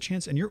you have the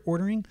chance and you're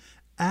ordering,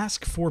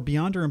 ask for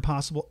Beyond or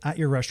Impossible at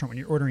your restaurant when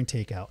you're ordering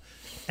takeout.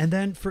 And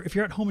then if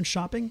you're at home and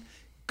shopping,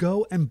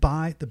 go and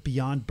buy the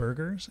Beyond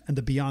burgers and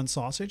the Beyond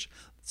sausage.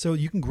 So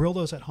you can grill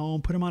those at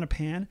home, put them on a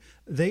pan.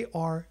 They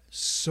are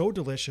so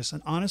delicious.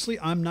 And honestly,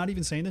 I'm not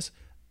even saying this.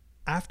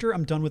 After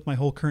I'm done with my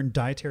whole current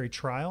dietary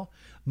trial,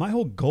 my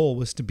whole goal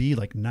was to be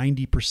like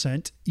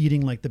 90%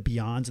 eating like the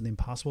Beyonds and the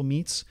Impossible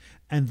meats.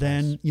 And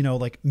then,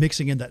 like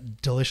mixing in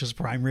that delicious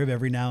prime rib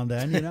every now and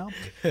then,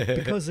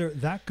 because they're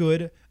that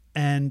good.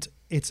 And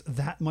it's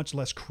that much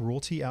less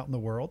cruelty out in the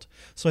world.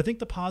 So I think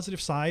the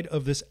positive side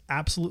of this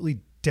absolutely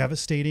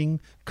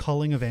devastating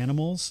culling of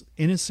animals,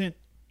 innocent,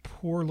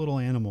 poor little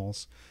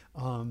animals,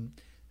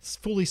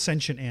 fully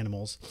sentient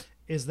animals,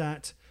 is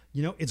that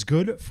You know, it's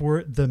good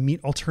for the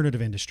meat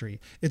alternative industry.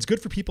 It's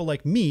good for people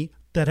like me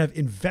that have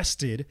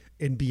invested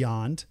in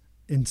Beyond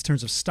in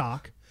terms of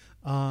stock.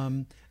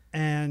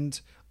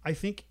 And I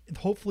think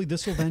hopefully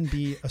this will then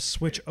be a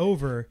switch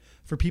over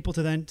for people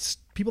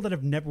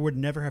that would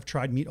never have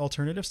tried meat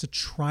alternatives to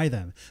try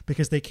them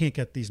because they can't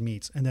get these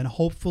meats. And then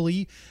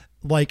hopefully,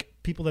 like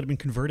people that have been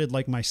converted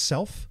like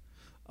myself,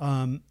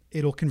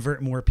 it'll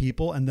convert more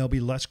people and there'll be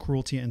less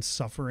cruelty and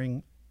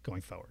suffering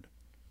going forward.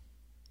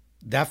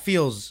 That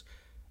feels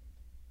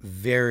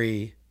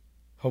very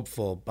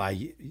hopeful.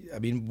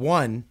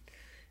 One,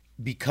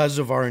 because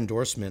of our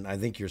endorsement, I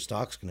think your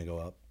stock's going to go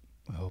up.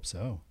 I hope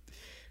so.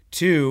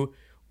 Two,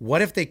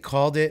 what if they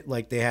called it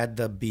like they had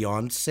the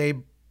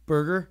Beyonce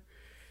burger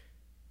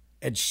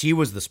and she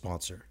was the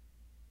sponsor?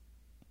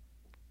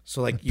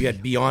 So like you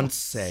had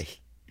Beyonce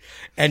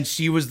and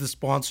she was the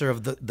sponsor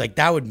of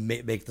that would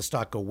make the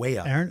stock go way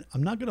up. Aaron,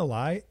 I'm not going to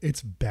lie.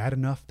 It's bad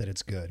enough that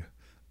it's good.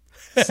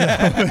 So,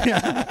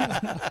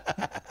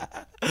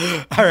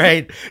 all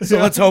right. So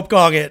let's hope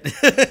gong it.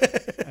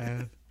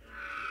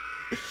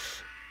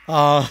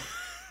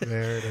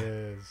 There it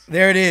is.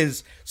 There it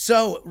is.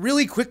 So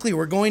really quickly,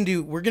 we're going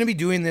to be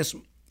doing this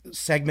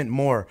segment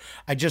more.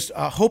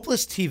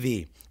 Hopeless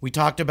TV. We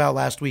talked about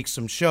last week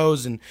some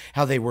shows and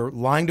how they were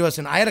lying to us.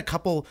 And I had a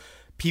couple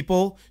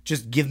people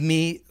just give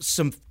me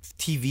some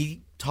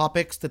TV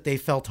topics that they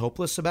felt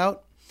hopeless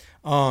about.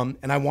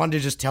 And I wanted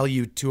to just tell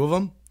you two of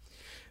them.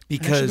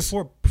 Because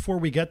actually, before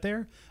we get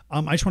there,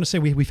 I just want to say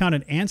we found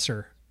an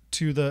answer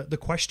to the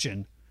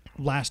question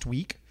last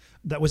week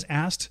that was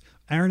asked.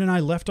 Aaron and I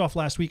left off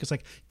last week. It's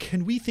like,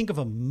 can we think of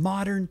a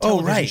modern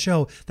television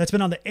show that's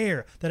been on the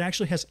air that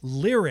actually has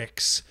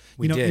lyrics?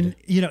 In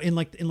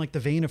the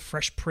vein of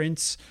Fresh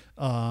Prince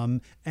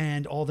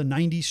and all the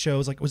 '90s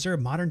shows. Like, was there a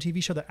modern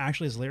TV show that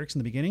actually has lyrics in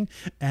the beginning?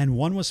 And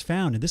one was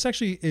found, and this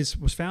actually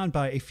was found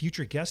by a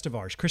future guest of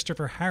ours,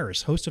 Christopher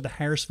Harris, host of the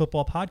Harris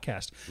Football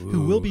Podcast,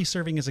 who will be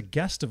serving as a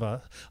guest of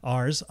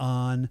ours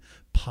on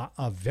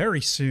very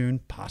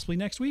soon, possibly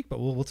next week, but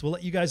we'll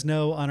let you guys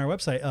know on our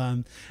website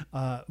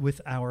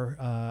with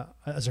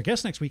as our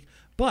guest next week.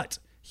 But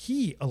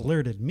he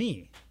alerted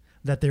me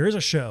that there is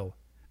a show,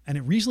 and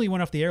it recently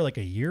went off the air like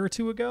a year or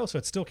two ago, so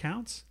it still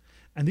counts.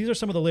 And these are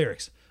some of the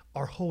lyrics.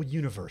 Our whole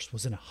universe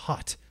was in a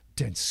hot,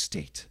 dense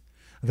state.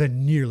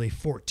 Then nearly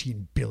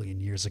 14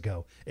 billion years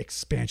ago,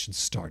 expansion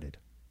started.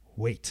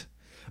 Wait.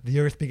 The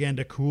earth began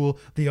to cool,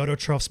 the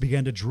autotrophs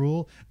began to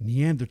drool,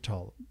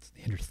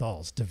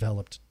 Neanderthals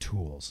developed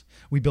tools.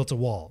 We built a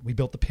wall, we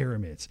built the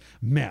pyramids,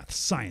 math,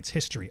 science,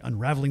 history,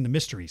 unraveling the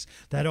mysteries.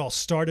 That all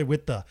started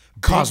with the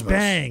Cosmos. Big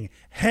Bang.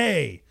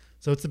 Hey!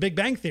 So it's the Big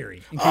Bang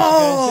Theory.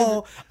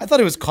 I thought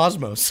it was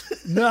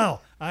Cosmos.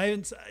 No, I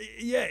haven't.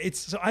 Yeah,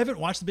 I haven't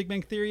watched the Big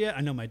Bang Theory yet.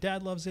 I know my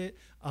dad loves it.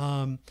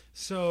 Wow.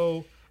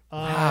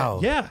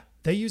 Yeah.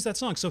 They use that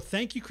song. So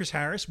thank you, Chris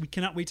Harris. We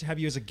cannot wait to have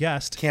you as a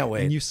guest. Can't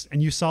wait.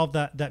 And you solved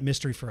that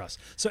mystery for us.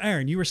 So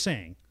Aaron, you were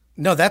saying.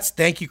 No,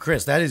 thank you,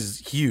 Chris. That is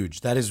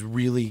huge. That is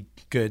really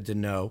good to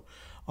know.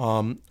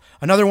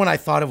 Another one I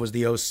thought of was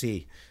the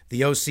OC.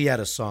 The OC had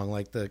a song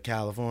like the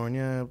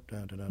California,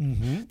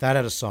 that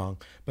had a song,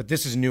 but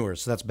this is newer,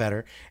 so that's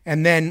better.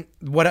 And then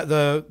what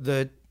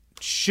the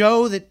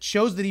shows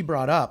that he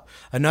brought up,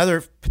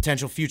 another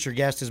potential future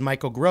guest is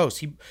Michael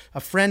Gross.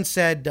 A friend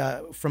said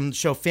from the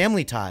show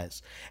Family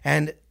Ties,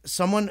 and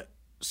someone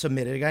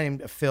submitted, a guy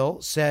named Phil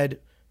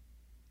said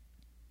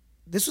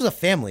this was a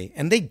family,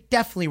 and they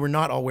definitely were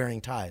not all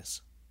wearing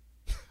ties.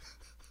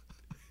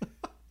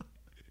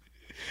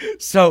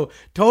 So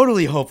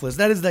totally hopeless.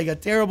 That is like a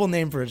terrible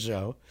name for a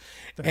show.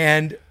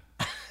 And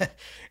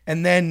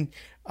then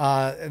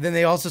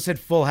they also said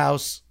Full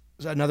House.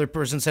 Another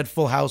person said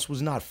Full House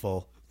was not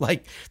full.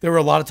 Like there were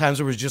a lot of times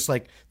where it was just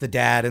like the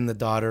dad and the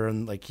daughter,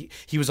 and like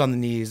he was on the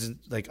knees,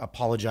 like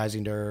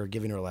apologizing to her,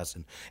 giving her a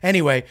lesson.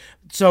 Anyway,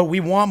 so we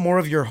want more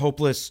of your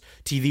hopeless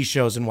TV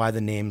shows and why the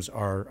names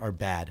are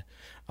bad,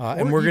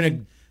 and we're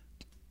gonna,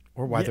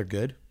 or why they're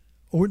good,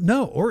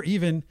 or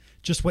even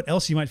just what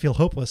else you might feel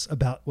hopeless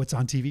about what's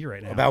on TV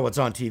right now. About what's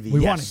on TV.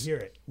 We want to hear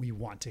it. We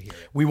want to hear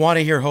it. We want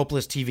to hear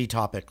hopeless TV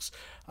topics.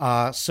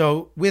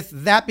 So with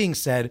that being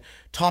said,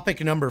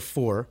 topic number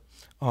 4,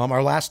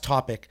 our last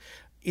topic.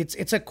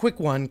 It's a quick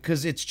one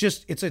because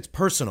it's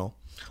personal.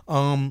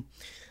 I'm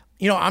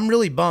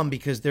really bummed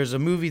because there's a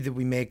movie that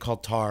we made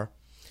called Tar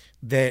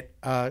that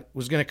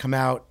was going to come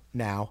out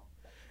now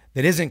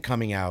that isn't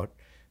coming out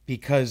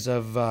because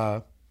of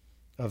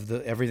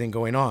the everything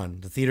going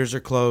on. The theaters are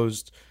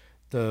closed.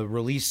 The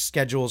release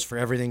schedules for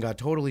everything got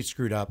totally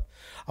screwed up.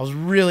 I was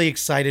really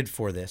excited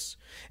for this.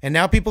 And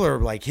now people are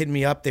like hitting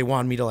me up. They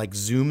want me to like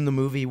Zoom the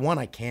movie. One,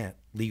 I can't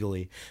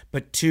legally,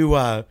 but two,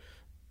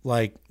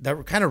 like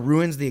that kind of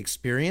ruins the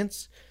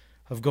experience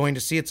of going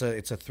to see. It's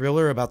a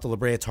thriller about the La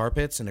Brea Tar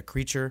Pits and a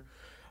creature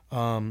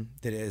that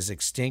is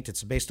extinct.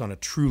 It's based on a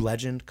true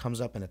legend, comes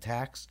up and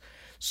attacks.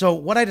 So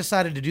what I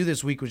decided to do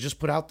this week was just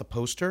put out the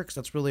poster because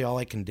that's really all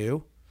I can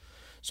do.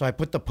 So I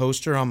put the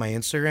poster on my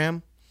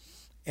Instagram,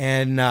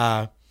 and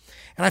I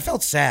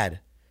felt sad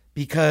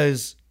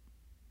because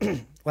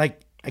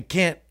like I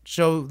can't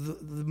show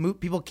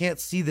people can't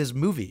see this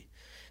movie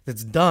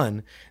that's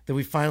done, that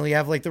we finally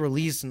have like the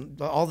release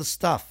and all the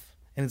stuff,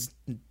 and it's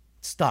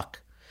stuck.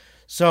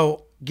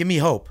 So give me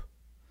hope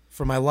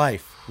for my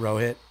life,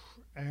 Rohit.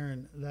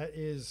 Aaron, that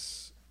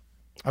is.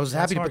 I was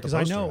happy to put the because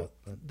poster I know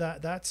up,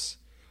 but- that's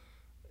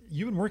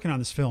you've been working on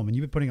this film and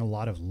you've been putting a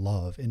lot of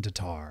love into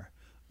Tar,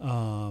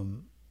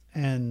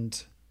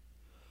 and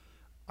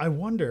I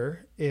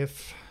wonder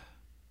if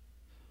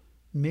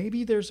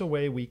maybe there's a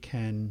way we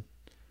can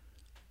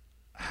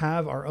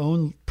have our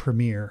own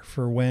premiere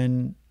for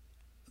when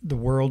the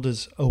world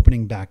is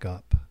opening back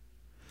up.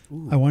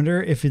 Ooh. I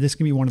wonder if this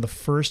can be one of the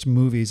first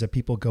movies that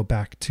people go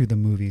back to the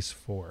movies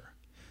for,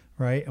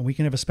 right? And we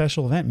can have a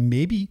special event,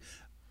 maybe,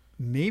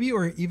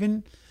 or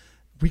even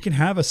we can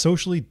have a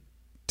socially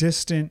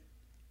distant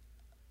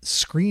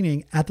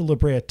screening at the La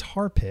Brea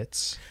Tar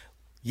Pits.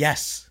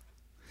 Yes.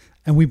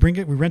 And we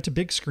rent a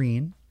big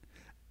screen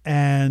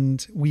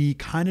and we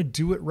kind of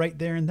do it right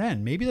there and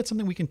then. Maybe that's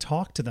something we can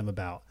talk to them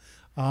about.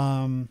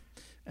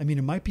 I mean,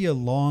 it might be a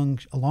long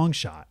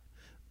shot,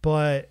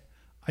 but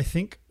I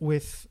think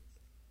with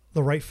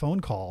the right phone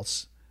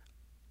calls,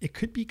 it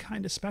could be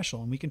kind of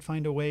special, and we can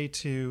find a way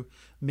to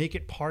make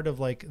it part of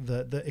like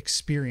the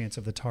experience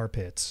of the Tar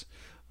Pits.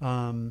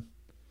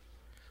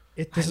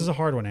 This is a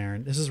hard one,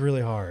 Aaron. This is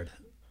really hard.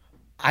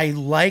 I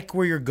like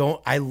where you're going.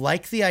 I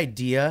like the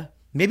idea.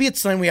 Maybe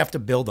it's something we have to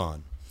build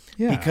on.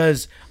 Yeah.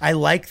 Because I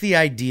like the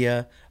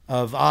idea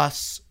of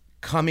us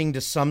coming to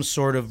some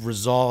sort of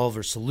resolve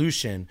or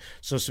solution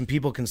so some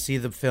people can see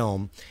the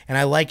film. And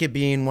I like it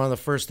being one of the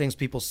first things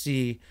people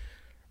see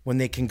when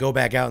they can go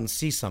back out and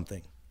see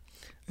something.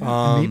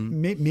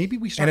 Maybe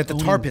we start and at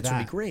the Tar Pits that.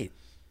 would be great.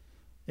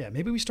 Yeah,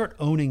 maybe we start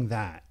owning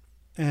that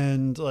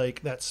and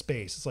like that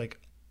space. It's like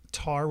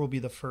Tar will be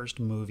the first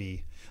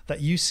movie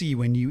that you see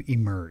when you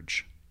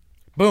emerge.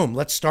 Boom,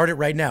 let's start it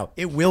right now.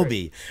 It will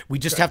be. We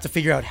just have to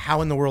figure out how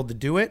in the world to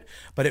do it,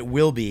 but it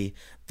will be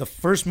the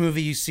first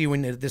movie you see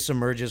when this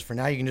emerges. For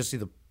now, you can just see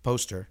the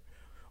poster,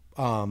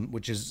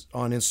 which is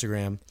on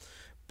Instagram.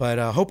 But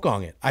hope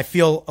gong it. I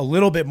feel a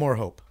little bit more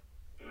hope.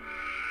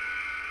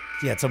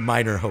 Yeah, it's a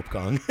minor hope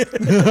gong.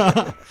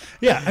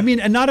 Yeah, I mean,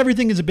 and not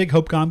everything is a big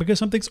hope gong because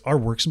some things are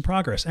works in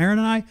progress. Aaron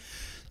and I,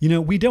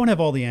 we don't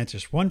have all the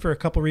answers. One, for a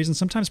couple of reasons.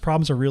 Sometimes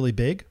problems are really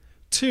big.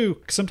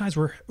 Two, sometimes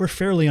we're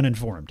fairly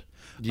uninformed.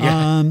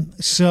 Yeah.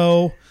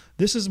 So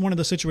this is one of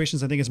the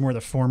situations I think is more the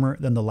former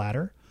than the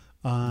latter.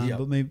 I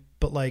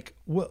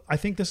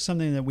think this is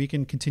something that we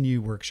can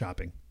continue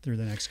workshopping through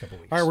the next couple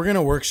of weeks. All right, we're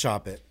gonna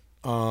workshop it.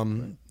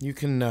 You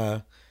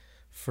can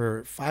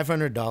for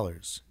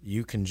 $500,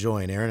 you can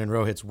join Aaron and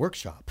Rohit's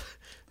workshop.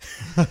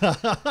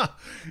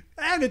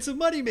 And it's a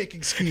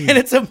money-making scheme. And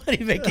it's a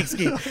money-making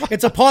scheme.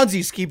 It's a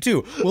Ponzi scheme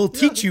too. We'll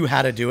teach you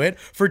how to do it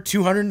for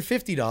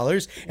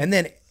 $250, and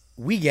then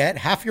we get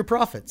half your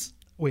profits.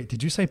 Wait,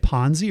 did you say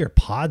Ponzi or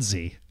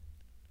Podsy?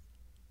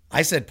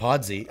 I said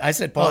Podsy. I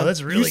said Ponzi. Oh,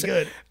 that's really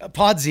good.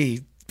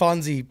 Podsy.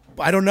 Ponzi.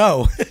 I don't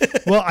know.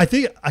 Well, I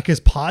think because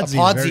Podsy a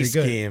Podsy is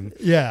very scheme.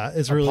 Good. Yeah,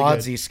 it's really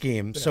Podsy good.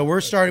 scheme. So we're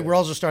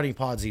also starting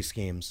Podsy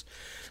schemes.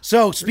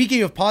 So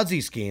speaking of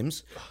Podsy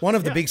schemes, one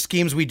of the big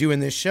schemes we do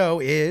in this show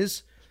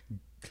is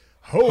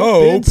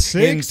Hope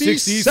in 60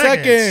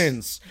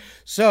 seconds.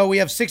 So we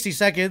have 60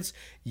 seconds.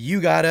 You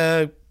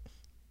gotta.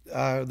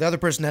 The other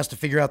person has to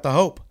figure out the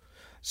hope.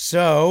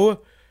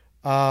 So,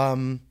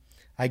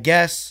 I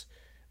guess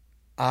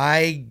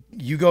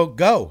you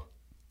go.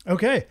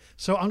 Okay,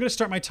 so I'm going to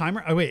start my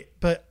timer. Oh, wait,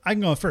 but I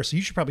can go first. So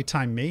you should probably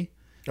time me.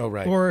 Oh,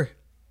 right. Or,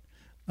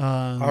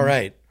 all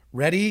right.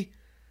 Ready,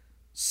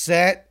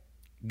 set,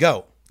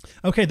 go.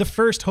 Okay, the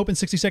first Hope in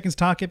 60 Seconds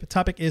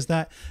topic is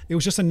that it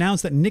was just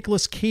announced that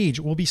Nicolas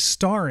Cage will be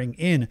starring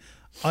in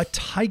a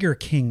Tiger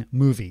King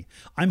movie.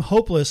 I'm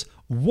hopeless.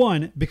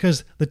 One,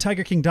 because the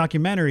Tiger King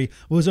documentary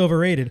was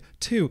overrated.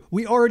 Two,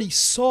 we already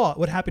saw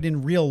what happened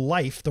in real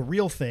life, the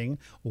real thing.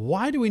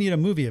 Why do we need a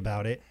movie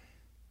about it?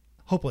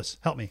 Hopeless.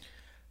 Help me.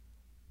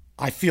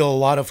 I feel a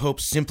lot of hope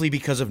simply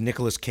because of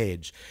Nicolas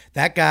Cage.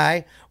 That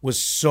guy was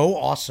so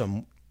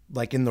awesome,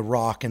 like in The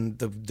Rock and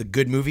the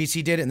good movies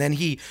he did. And then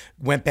he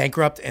went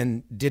bankrupt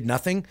and did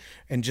nothing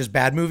and just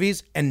bad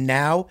movies. And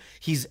now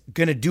he's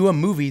going to do a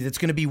movie that's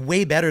going to be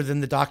way better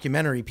than the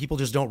documentary. People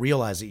just don't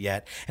realize it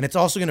yet. And it's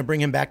also going to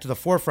bring him back to the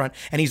forefront.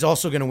 And he's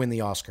also going to win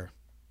the Oscar.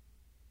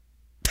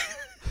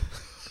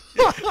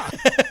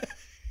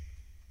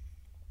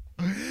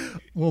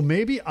 Well,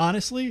 maybe,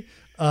 honestly,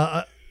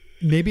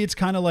 maybe it's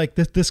kind of like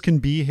this can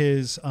be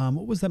his,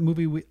 what was that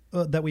movie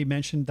that we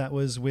mentioned that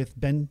was with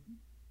Ben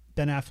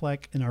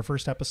Affleck in our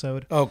first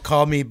episode? Oh,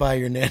 Call Me by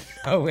Your Name.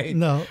 Oh, wait.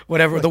 No.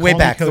 Whatever. The Way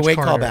Back. The Way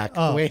Call Back.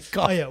 Oh, The Way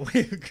Call. yeah.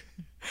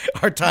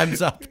 Our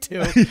time's up,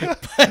 too.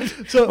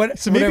 So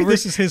maybe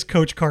this is his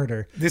Coach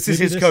Carter. This is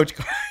his Coach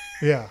Carter.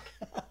 Yeah.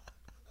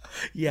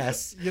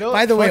 Yes.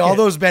 By the way, all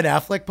those Ben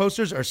Affleck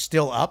posters are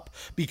still up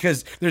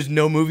because there's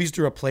no movies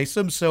to replace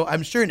them. So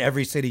I'm sure in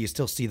every city you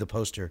still see the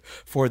poster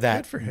for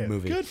that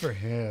movie. Good for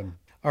him.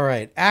 All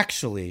right.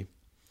 Actually,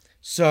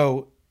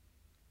 so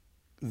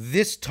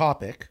this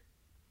topic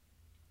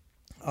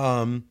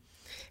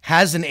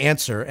has an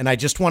answer, and I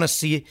just want to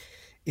see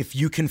if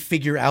you can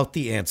figure out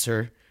the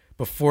answer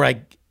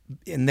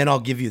and then I'll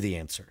give you the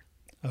answer.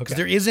 Okay. Because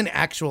there is an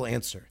actual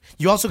answer.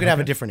 You also could have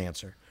a different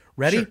answer.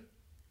 Ready? Sure.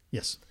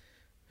 Yes.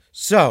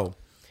 So,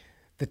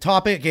 the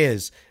topic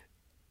is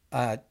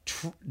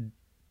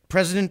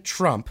President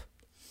Trump.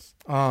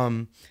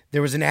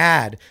 There was an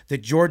ad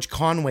that George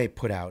Conway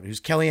put out,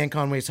 who's Kellyanne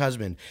Conway's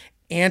husband,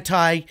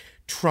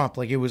 anti-Trump.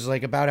 Like, it was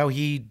like about how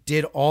he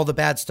did all the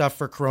bad stuff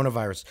for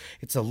coronavirus.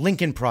 It's a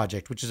Lincoln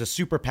Project, which is a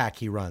super PAC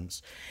he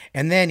runs.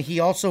 And then he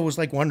also was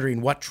like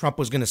wondering what Trump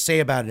was going to say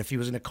about it, if he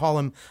was going to call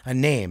him a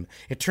name.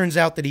 It turns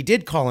out that he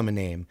did call him a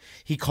name.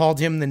 He called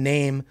him the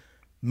name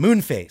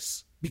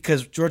Moonface,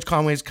 because George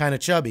Conway's kind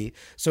of chubby.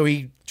 So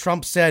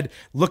Trump said,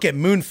 look at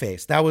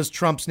Moonface. That was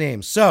Trump's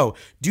name. So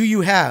do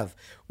you have,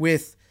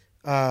 with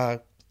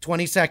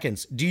 20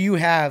 seconds, do you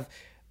have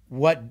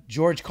what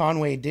George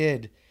Conway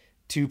did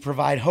to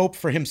provide hope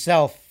for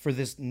himself for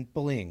this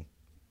bullying?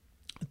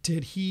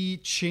 Did he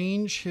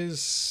change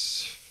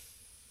his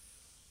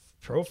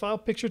profile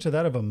picture to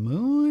that of a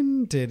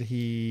moon? Did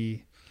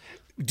he?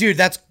 Dude,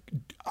 that's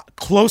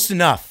close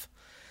enough.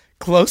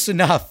 Close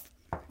enough.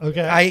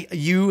 Okay.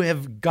 You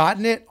have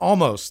gotten it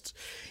almost.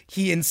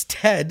 He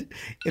instead,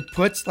 it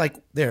puts like,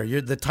 there,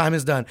 the time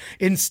is done.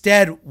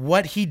 Instead,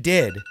 what he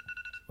did,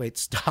 wait,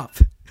 stop.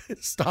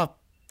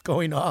 Stop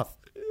going off.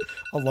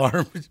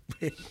 Alarm.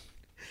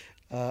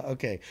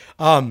 Okay.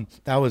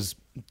 That was,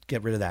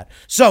 get rid of that.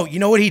 So, you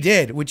know what he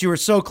did, which you were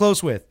so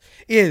close with,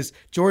 is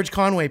George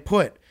Conway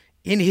put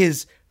in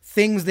his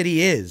things that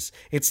he is.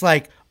 It's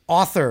like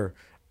author,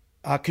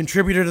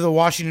 contributor to the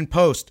Washington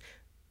Post,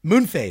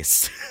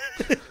 Moonface.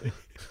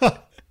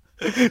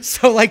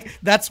 So, like,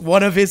 that's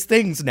one of his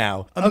things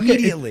now,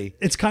 immediately. Okay,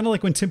 it's kind of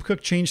like when Tim Cook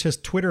changed his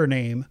Twitter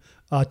name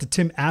to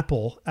Tim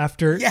Apple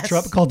after Yes.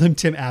 Trump called him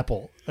Tim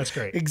Apple. That's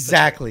great.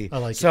 Exactly. I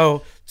like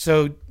it.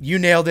 So you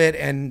nailed it,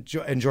 and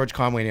George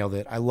Conway nailed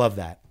it. I love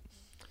that.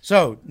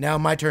 So now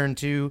my turn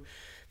to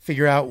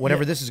figure out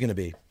whatever this is going to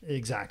be.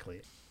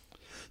 Exactly.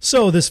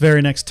 So this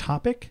very next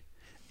topic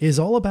is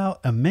all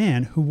about a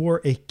man who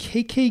wore a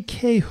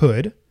KKK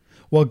hood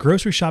while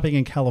grocery shopping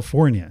in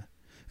California.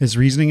 His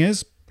reasoning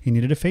is he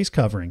needed a face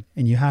covering,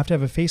 and you have to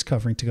have a face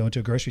covering to go into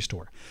a grocery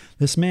store.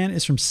 This man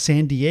is from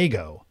San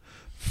Diego,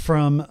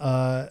 from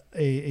a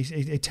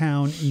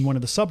town in one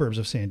of the suburbs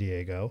of San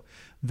Diego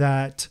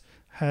that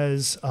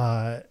has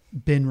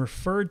been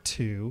referred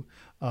to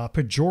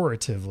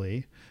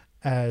pejoratively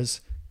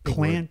as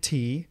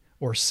Clanty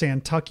or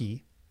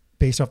Santucky,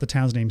 based off the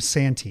town's name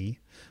Santee.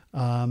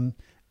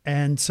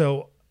 And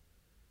so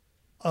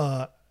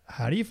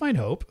how do you find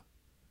hope?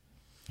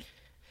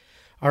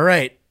 All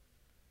right.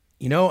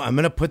 You know, I'm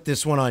going to put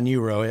this one on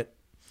you, Rohit.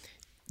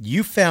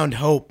 You found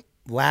hope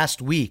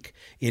last week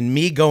in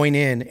me going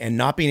in and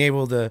not being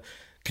able to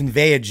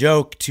convey a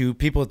joke to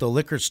people at the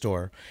liquor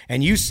store.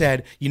 And you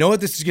said, you know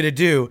what this is going to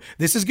do?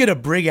 This is going to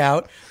bring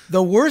out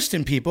the worst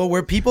in people,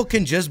 where people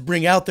can just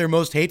bring out their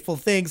most hateful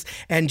things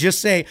and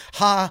just say,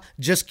 ha,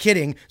 just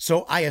kidding.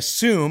 So I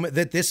assume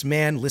that this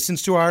man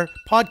listens to our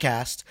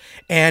podcast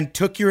and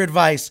took your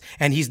advice,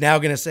 and he's now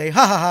going to say,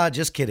 ha, ha, ha,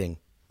 just kidding.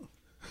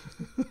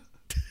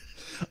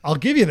 I'll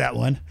give you that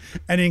one.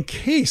 And in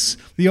case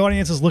the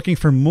audience is looking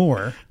for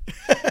more,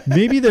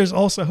 maybe there's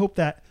also hope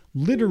that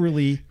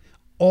literally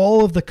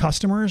all of the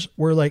customers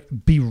were like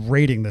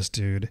berating this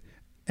dude,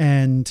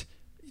 and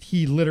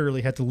he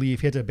literally had to leave.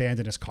 He had to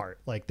abandon his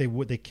cart. Like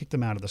they kicked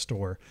him out of the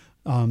store.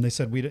 They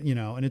said,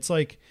 and it's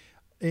like,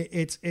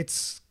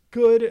 it's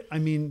good. I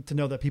mean, to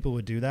know that people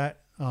would do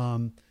that.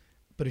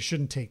 But it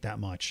shouldn't take that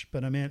much.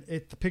 But I mean,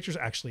 the picture's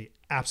actually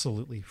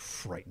absolutely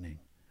frightening.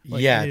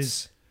 Like, yeah,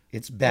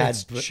 it's bad.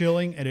 It's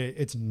chilling, and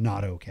it's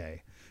not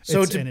okay.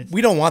 So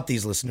we don't want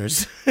these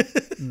listeners.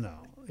 No,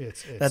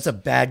 it's that's a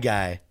bad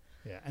guy.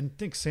 Yeah, and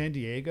think San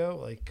Diego,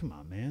 like, come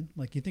on, man.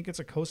 Like, you think it's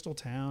a coastal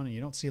town, and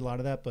you don't see a lot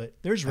of that, but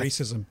there's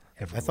racism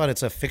everywhere. I thought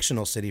it's a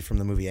fictional city from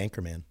the movie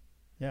Anchorman.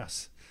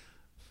 Yes,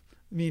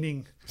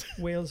 meaning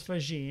Wales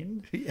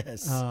vagine.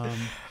 Yes.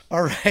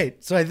 All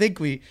right. So I think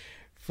we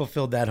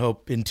fulfilled that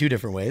hope in two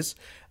different ways,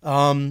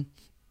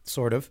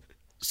 sort of.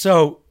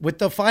 So with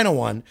the final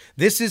one,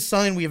 this is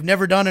something we have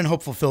never done in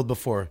Hope Fulfilled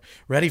before.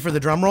 Ready for the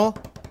drum roll?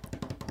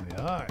 We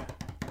are.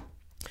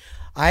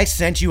 I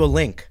sent you a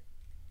link.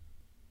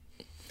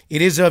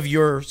 It is of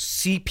your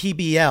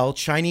CPBL,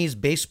 Chinese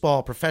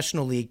Baseball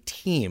Professional League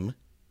team.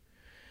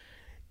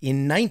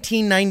 In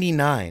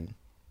 1999,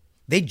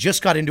 they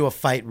just got into a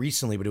fight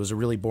recently, but it was a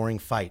really boring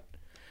fight.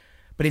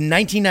 But in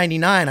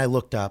 1999, I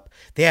looked up,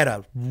 they had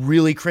a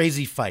really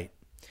crazy fight.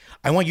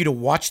 I want you to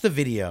watch the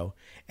video,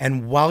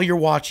 and while you're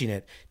watching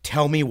it,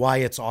 tell me why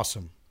it's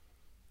awesome.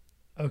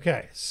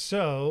 Okay,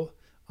 so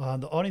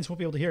the audience won't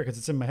be able to hear it because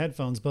it's in my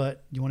headphones,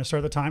 but you want to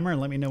start the timer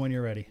and let me know when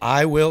you're ready.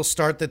 I will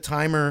start the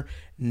timer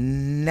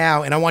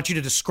now, and I want you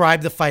to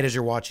describe the fight as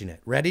you're watching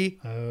it. Ready?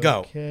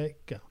 Go. Okay,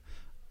 go.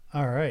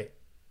 All right.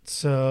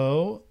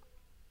 So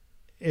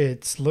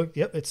it's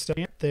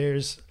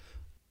there's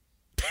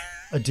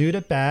a dude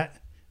at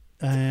bat,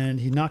 and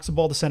he knocks the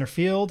ball to center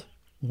field.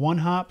 one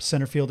hop,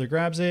 center fielder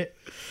grabs it.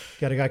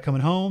 Got a guy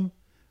coming home,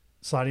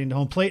 sliding into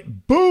home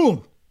plate.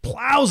 Boom!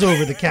 Plows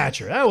over the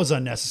catcher. That was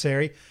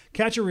unnecessary.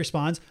 Catcher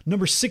responds.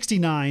 Number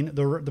 69,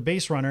 the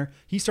base runner,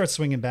 he starts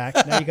swinging back.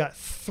 Now you got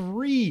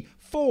 3,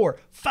 4,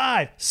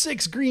 5,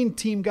 6 green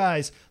team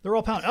guys. They're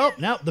all pounding. Oh,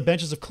 now the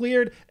benches have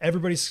cleared.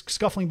 Everybody's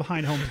scuffling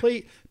behind home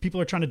plate.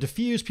 People are trying to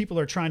defuse. People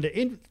are trying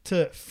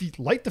to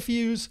light the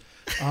fuse.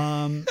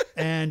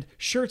 And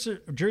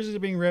jerseys are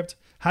being ripped.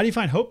 How do you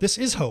find hope? This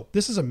is hope.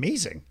 This is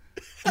amazing.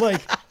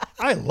 Like,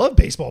 I love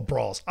baseball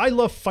brawls. I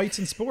love fights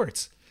in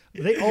sports.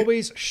 They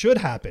always should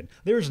happen.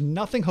 There's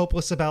nothing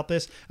hopeless about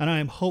this, and I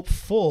am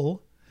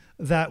hopeful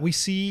that we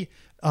see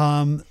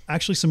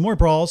actually some more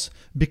brawls,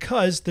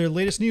 because their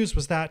latest news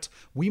was that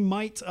we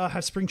might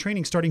have spring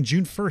training starting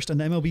June 1st and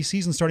the MLB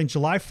season starting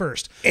July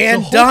 1st.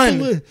 And so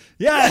done.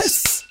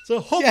 Yes. So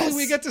hopefully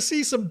we get to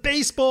see some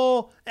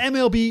baseball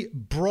MLB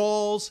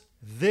brawls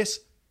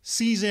this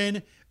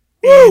season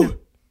in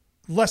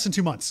less than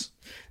 2 months.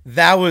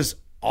 That was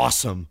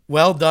awesome.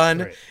 Well done.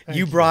 Great.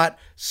 You brought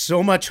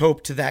so much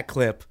hope to that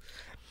clip.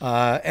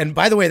 And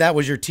by the way, that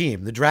was your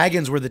team. The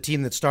Dragons were the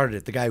team that started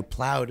it. The guy who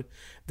plowed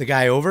the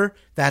guy over,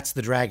 that's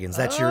the Dragons.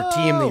 That's your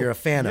team that you're a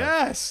fan of.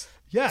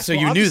 Yes. So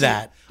you knew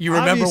that. You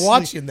remember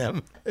watching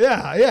them.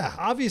 Yeah.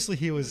 Obviously,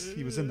 he was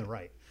in the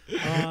right.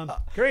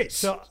 Great.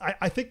 So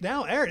I think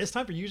now, Aaron, it's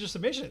time for user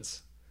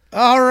submissions.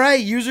 All right,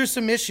 user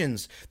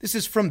submissions. This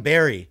is from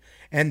Barry.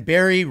 And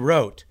Barry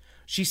wrote,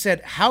 she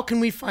said, how can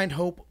we find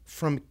hope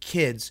from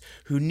kids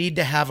who need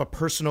to have a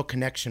personal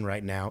connection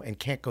right now and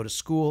can't go to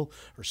school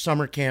or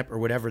summer camp or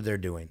whatever they're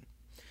doing?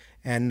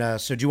 And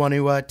so do you want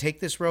to take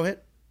this, Rohit?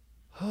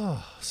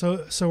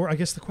 So I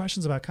guess the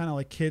question's about kind of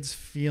like kids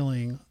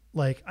feeling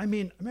like, I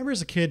mean, I remember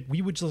as a kid,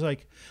 we would just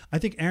like, I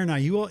think Aaron and I,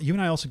 you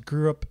and I also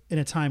grew up in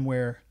a time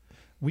where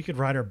we could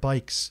ride our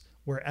bikes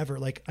wherever.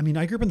 Like, I mean,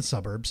 I grew up in the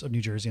suburbs of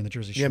New Jersey and the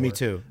Jersey Shore. Yeah, me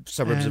too.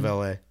 Suburbs of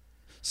LA.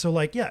 So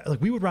like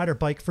we would ride our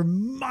bike for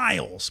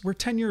miles. We're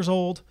 10 years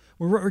old.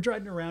 We're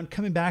driving around,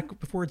 coming back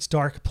before it's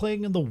dark,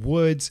 playing in the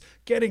woods,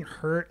 getting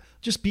hurt,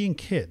 just being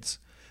kids.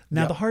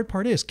 Now, The hard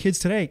part is kids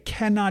today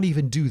cannot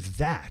even do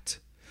that.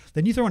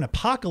 Then you throw an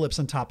apocalypse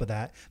on top of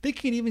that. They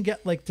can't even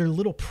get like their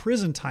little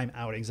prison time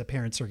outings that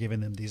parents are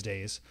giving them these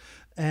days.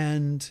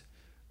 And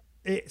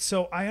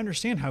so I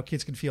understand how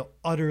kids can feel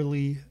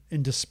utterly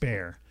in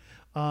despair.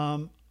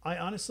 I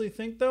honestly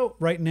think, though,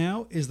 right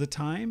now is the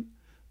time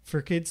for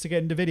kids to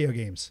get into video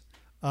games,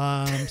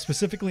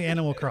 specifically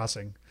Animal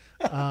Crossing.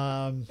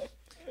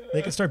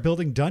 They can start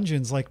building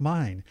dungeons like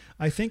mine.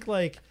 I think,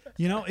 like,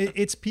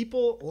 it's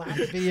people laugh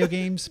at video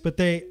games, but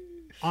they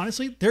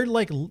honestly, they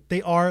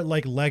are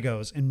like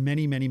Legos in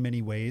many, many,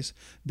 many ways.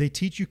 They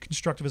teach you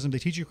constructivism. They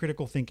teach you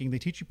critical thinking. They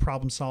teach you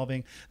problem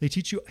solving. They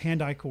teach you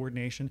hand-eye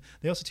coordination.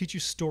 They also teach you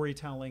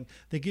storytelling.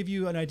 They give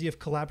you an idea of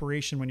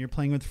collaboration when you're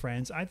playing with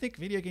friends. I think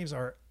video games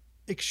are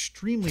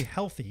extremely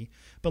healthy,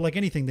 but like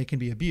anything, they can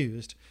be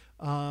abused.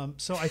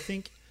 So I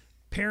think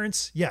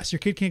parents, yes, your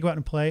kid can't go out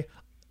and play.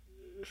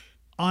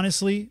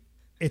 Honestly,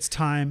 it's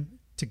time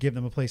to give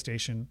them a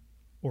PlayStation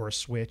or a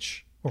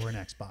Switch or an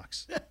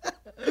Xbox.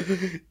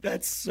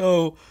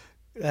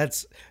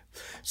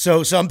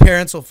 So some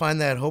parents will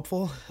find that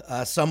hopeful.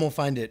 Some will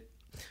find it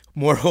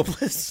more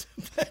hopeless.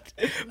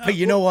 But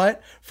you know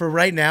what? For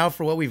right now,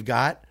 for what we've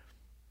got,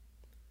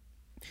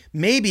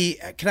 maybe,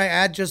 can I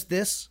add just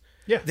this?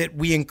 Yeah. That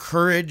we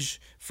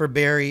encourage for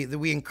Barry, that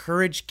we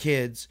encourage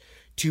kids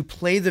to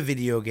play the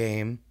video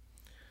game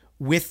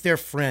with their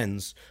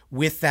friends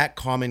with that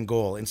common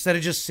goal, instead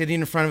of just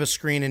sitting in front of a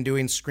screen and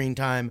doing screen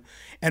time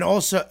and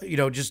also,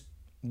 just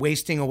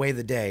wasting away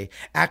the day.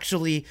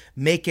 Actually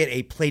make it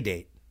a play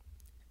date,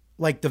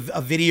 like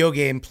a video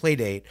game play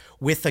date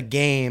with a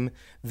game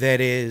that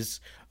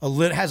has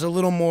a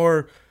little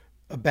more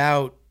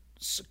about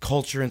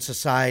culture and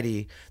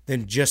society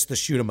than just the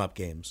shoot 'em up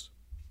games.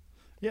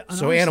 Yeah.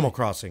 So honestly, Animal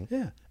Crossing.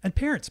 Yeah. And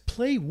parents,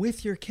 play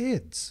with your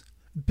kids.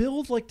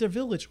 Build like their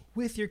village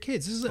with your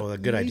kids. This is a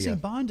good amazing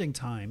idea. Bonding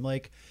time.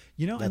 Like,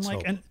 That's and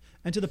like,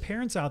 and to the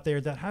parents out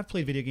there that have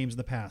played video games in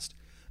the past,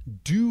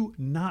 do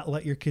not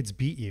let your kids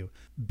beat you.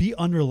 Be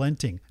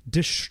unrelenting.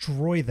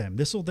 Destroy them.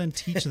 This will then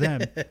teach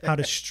them how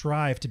to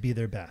strive to be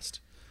their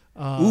best.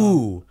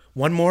 One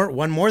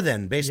more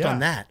then, based on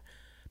that.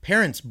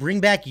 Parents,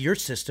 bring back your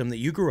system that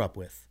you grew up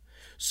with.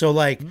 So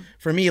like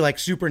for me, like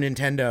Super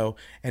Nintendo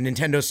and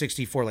Nintendo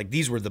 64, like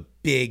these were the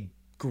big,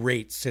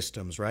 great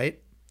systems,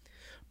 right?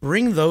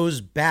 Bring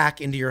those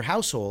back into your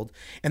household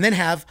and then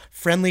have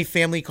friendly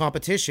family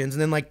competitions.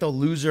 And then like the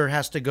loser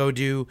has to go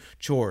do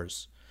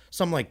chores,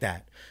 something like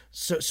that.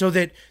 So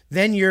that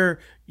then you're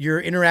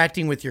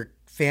interacting with your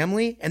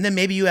family, and then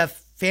maybe you have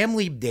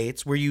family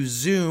dates where you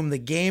Zoom the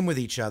game with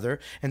each other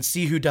and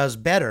see who does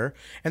better.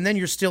 And then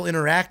you're still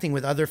interacting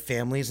with other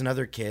families and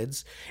other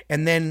kids.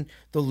 And then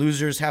the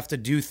losers have to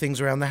do things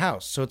around the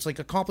house. So it's like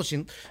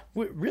accomplishing,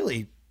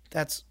 really,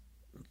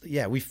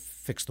 we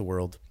fixed the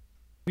world.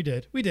 We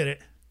did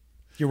it.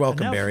 You're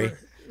welcome, Barry.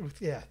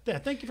 Yeah.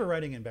 Thank you for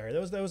writing in, Barry.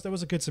 That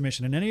was a good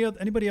submission. And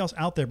anybody else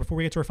out there, before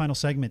we get to our final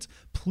segments,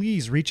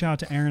 please reach out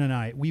to Aaron and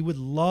I. We would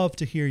love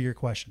to hear your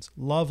questions.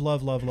 Love.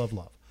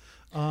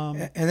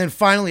 And then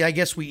finally, I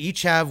guess we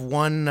each have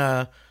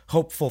one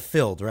hope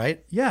fulfilled,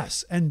 right?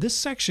 Yes. And this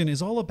section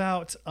is all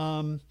about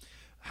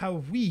how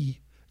we,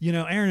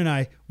 Aaron and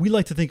I, we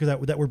like to think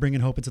that we're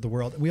bringing hope into the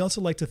world. We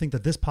also like to think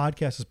that this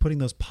podcast is putting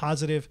those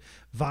positive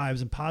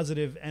vibes and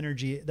positive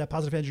energy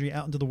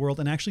out into the world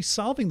and actually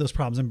solving those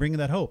problems and bringing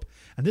that hope.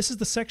 And this is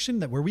the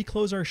section where we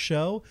close our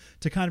show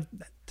to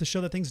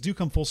show that things do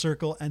come full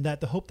circle and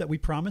that the hope that we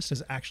promised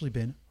has actually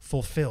been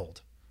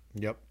fulfilled.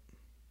 Yep.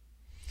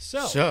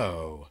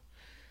 So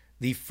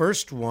the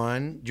first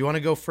one, do you want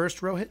to go first,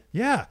 Rohit?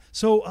 Yeah.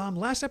 So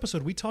last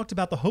episode, we talked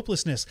about the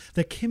hopelessness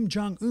that Kim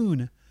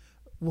Jong-un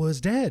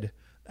was dead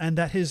and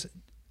that his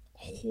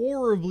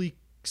horribly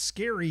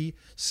scary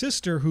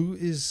sister, who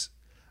is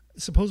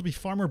supposed to be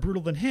far more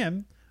brutal than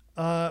him,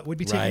 would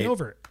be taking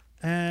over.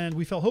 And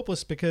we felt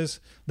hopeless because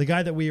the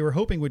guy that we were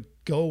hoping would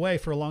go away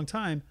for a long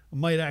time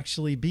might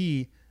actually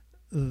be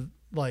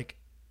like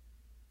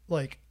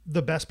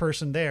the best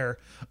person there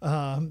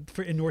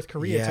in North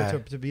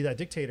Korea to be that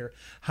dictator.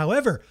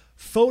 However,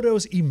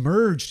 photos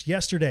emerged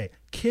yesterday.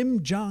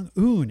 Kim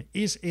Jong-un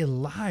is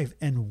alive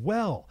and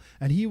well,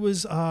 and he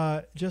was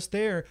just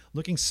there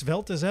looking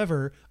svelte as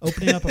ever,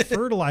 opening up a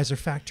fertilizer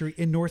factory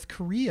in North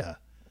Korea.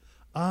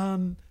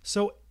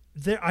 So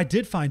there, I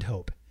did find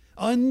hope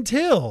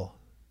until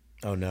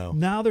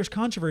now there's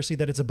controversy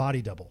that it's a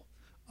body double.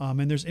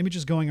 And there's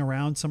images going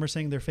around. Some are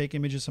saying they're fake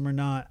images, some are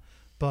not.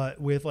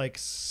 But with like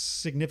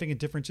significant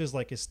differences,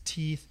 like his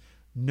teeth,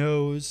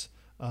 nose,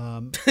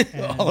 and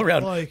all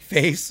around, like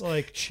face,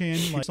 like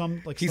chin, like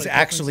some like he's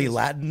actually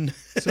Latin.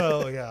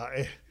 So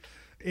yeah,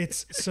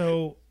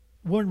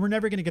 we're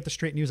never going to get the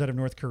straight news out of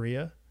North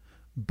Korea.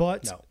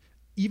 But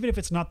even if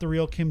it's not the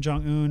real Kim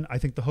Jong-un, I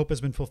think the hope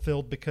has been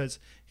fulfilled because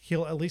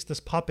at least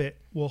this puppet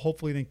will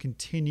hopefully then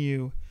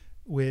continue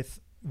with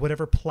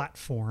whatever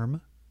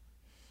platform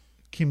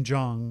Kim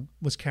Jong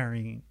was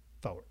carrying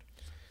forward.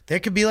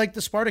 That could be like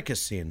the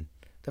Spartacus scene,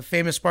 the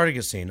famous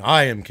Spartacus scene.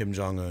 I am Kim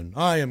Jong-un.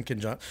 I am Kim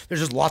Jong.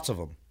 There's just lots of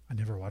them. I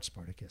never watched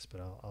Spartacus,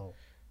 but I'll.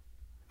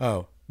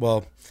 Oh,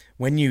 well,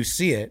 when you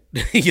see it,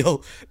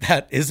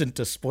 that isn't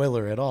a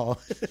spoiler at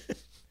all.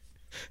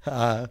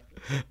 All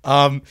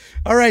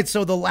right.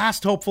 So the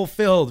last hope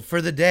fulfilled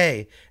for the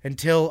day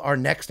until our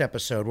next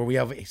episode, where we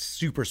have a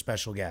super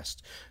special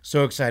guest.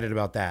 So excited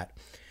about that,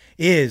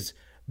 is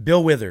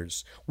Bill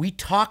Withers. We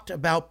talked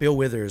about Bill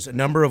Withers a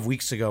number of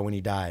weeks ago when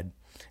he died.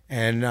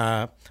 And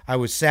I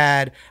was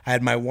sad. I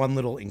had my one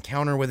little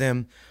encounter with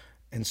him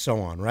and so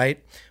on,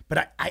 right?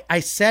 But I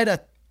said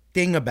a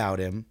thing about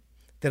him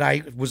that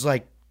I was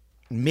like,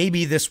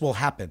 maybe this will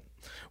happen,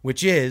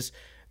 which is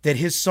that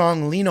his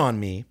song Lean On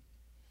Me,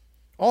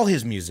 all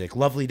his music,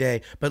 Lovely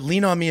Day, but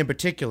Lean On Me in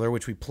particular,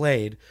 which we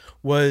played,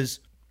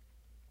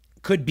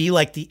 could be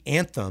like the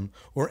anthem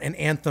or an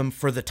anthem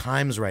for the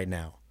times right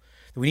now.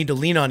 We need to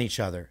lean on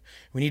each other.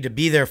 We need to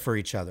be there for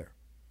each other.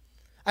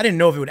 I didn't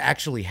know if it would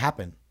actually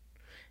happen.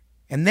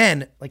 And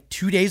then, like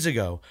 2 days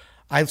ago,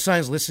 I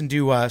sometimes listened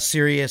to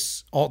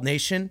Sirius Alt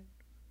Nation,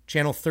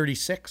 channel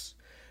 36.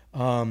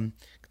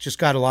 Just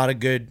got a lot of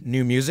good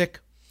new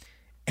music.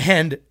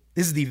 And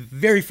this is the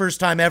very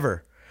first time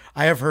ever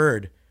I have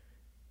heard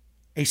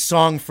a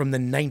song from the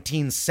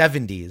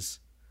 1970s.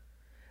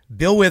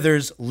 Bill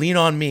Withers' Lean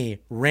On Me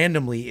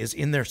randomly is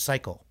in their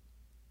cycle.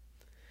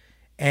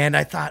 And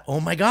I thought, oh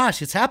my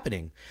gosh, it's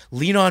happening.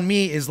 Lean On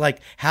Me is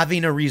like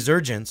having a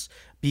resurgence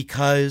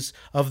because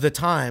of the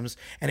times.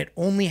 And it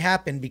only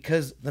happened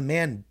because the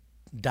man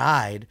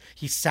died.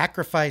 He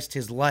sacrificed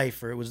his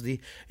life, or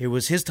it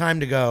was his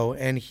time to go.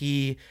 And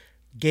he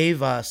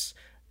gave us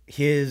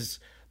his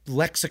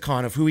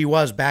lexicon of who he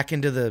was back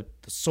into the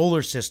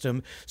solar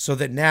system so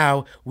that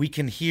now we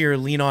can hear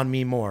Lean On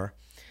Me more.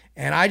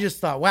 And I just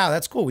thought, wow,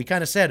 that's cool. We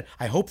kind of said,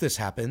 I hope this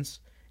happens.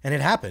 And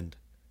it happened.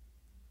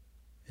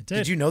 It did.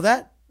 Did you know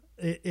that?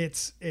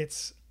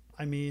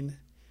 I mean,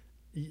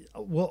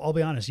 well, I'll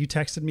be honest. You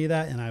texted me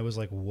that, and I was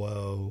like,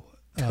 "Whoa!"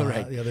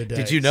 Right. The other day.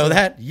 Did you know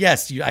that?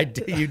 Yes, you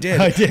did.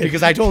 I did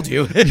because I told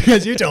you.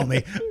 Because you told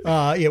me.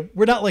 Yeah,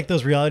 we're not like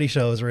those reality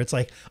shows where it's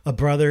like a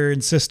brother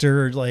and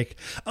sister, like,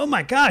 "Oh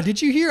my God,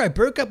 did you hear? I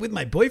broke up with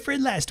my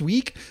boyfriend last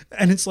week,"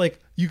 and it's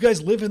like, you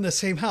guys live in the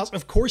same house.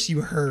 Of course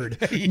you heard.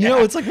 Yeah. You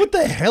know, it's like, what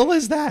the hell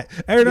is that?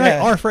 Aaron and I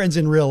are friends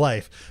in real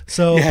life.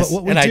 So, yes, but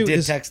what we and do I did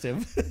is text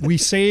him. we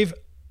save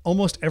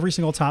almost every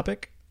single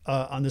topic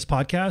on this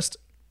podcast.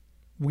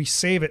 We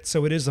save it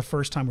so it is the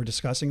first time we're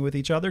discussing with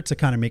each other to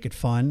kind of make it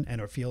fun and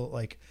or feel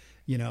like,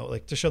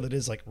 like to show that it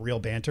is like real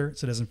banter,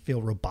 so it doesn't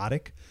feel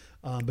robotic.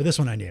 But this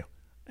one I knew,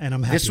 and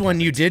I'm happy. This one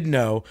you did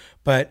know,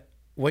 but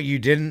what you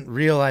didn't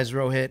realize,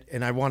 Rohit,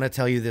 and I want to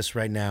tell you this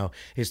right now,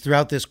 is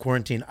throughout this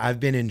quarantine, I've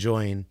been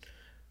enjoying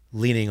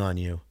leaning on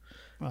you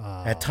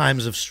at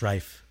times of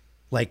strife,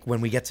 like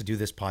when we get to do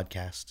this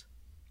podcast.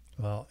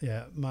 Well,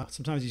 yeah,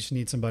 sometimes you just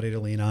need somebody to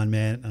lean on,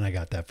 man, and I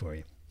got that for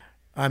you.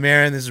 I'm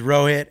Aaron. This is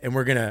Rohit, and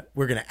we're gonna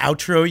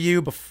outro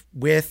you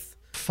with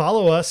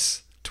follow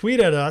us, tweet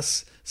at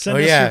us, send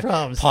us your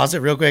problems. Pause it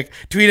real quick.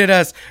 Tweet at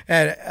us.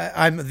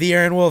 I'm the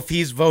Aaron Wolf.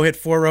 He's Vohit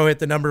 4 Rohit,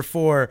 the number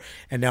 4.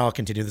 And now I'll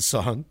continue the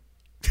song.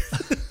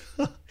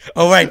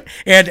 Oh, right.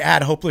 And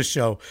at Hopeless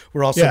Show.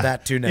 We're also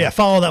that too now. Yeah,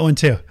 follow that one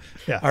too.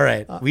 Yeah. All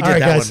right. We did that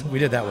guys. one. We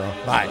did that well.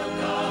 Bye.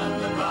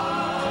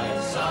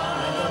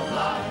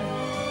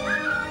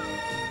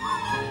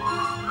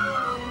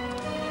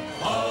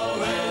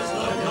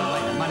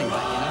 Money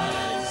back, you know.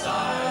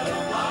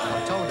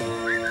 I told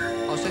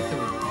him. I said to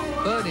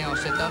him, Bernie, I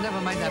said, they'll never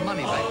make that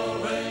money back.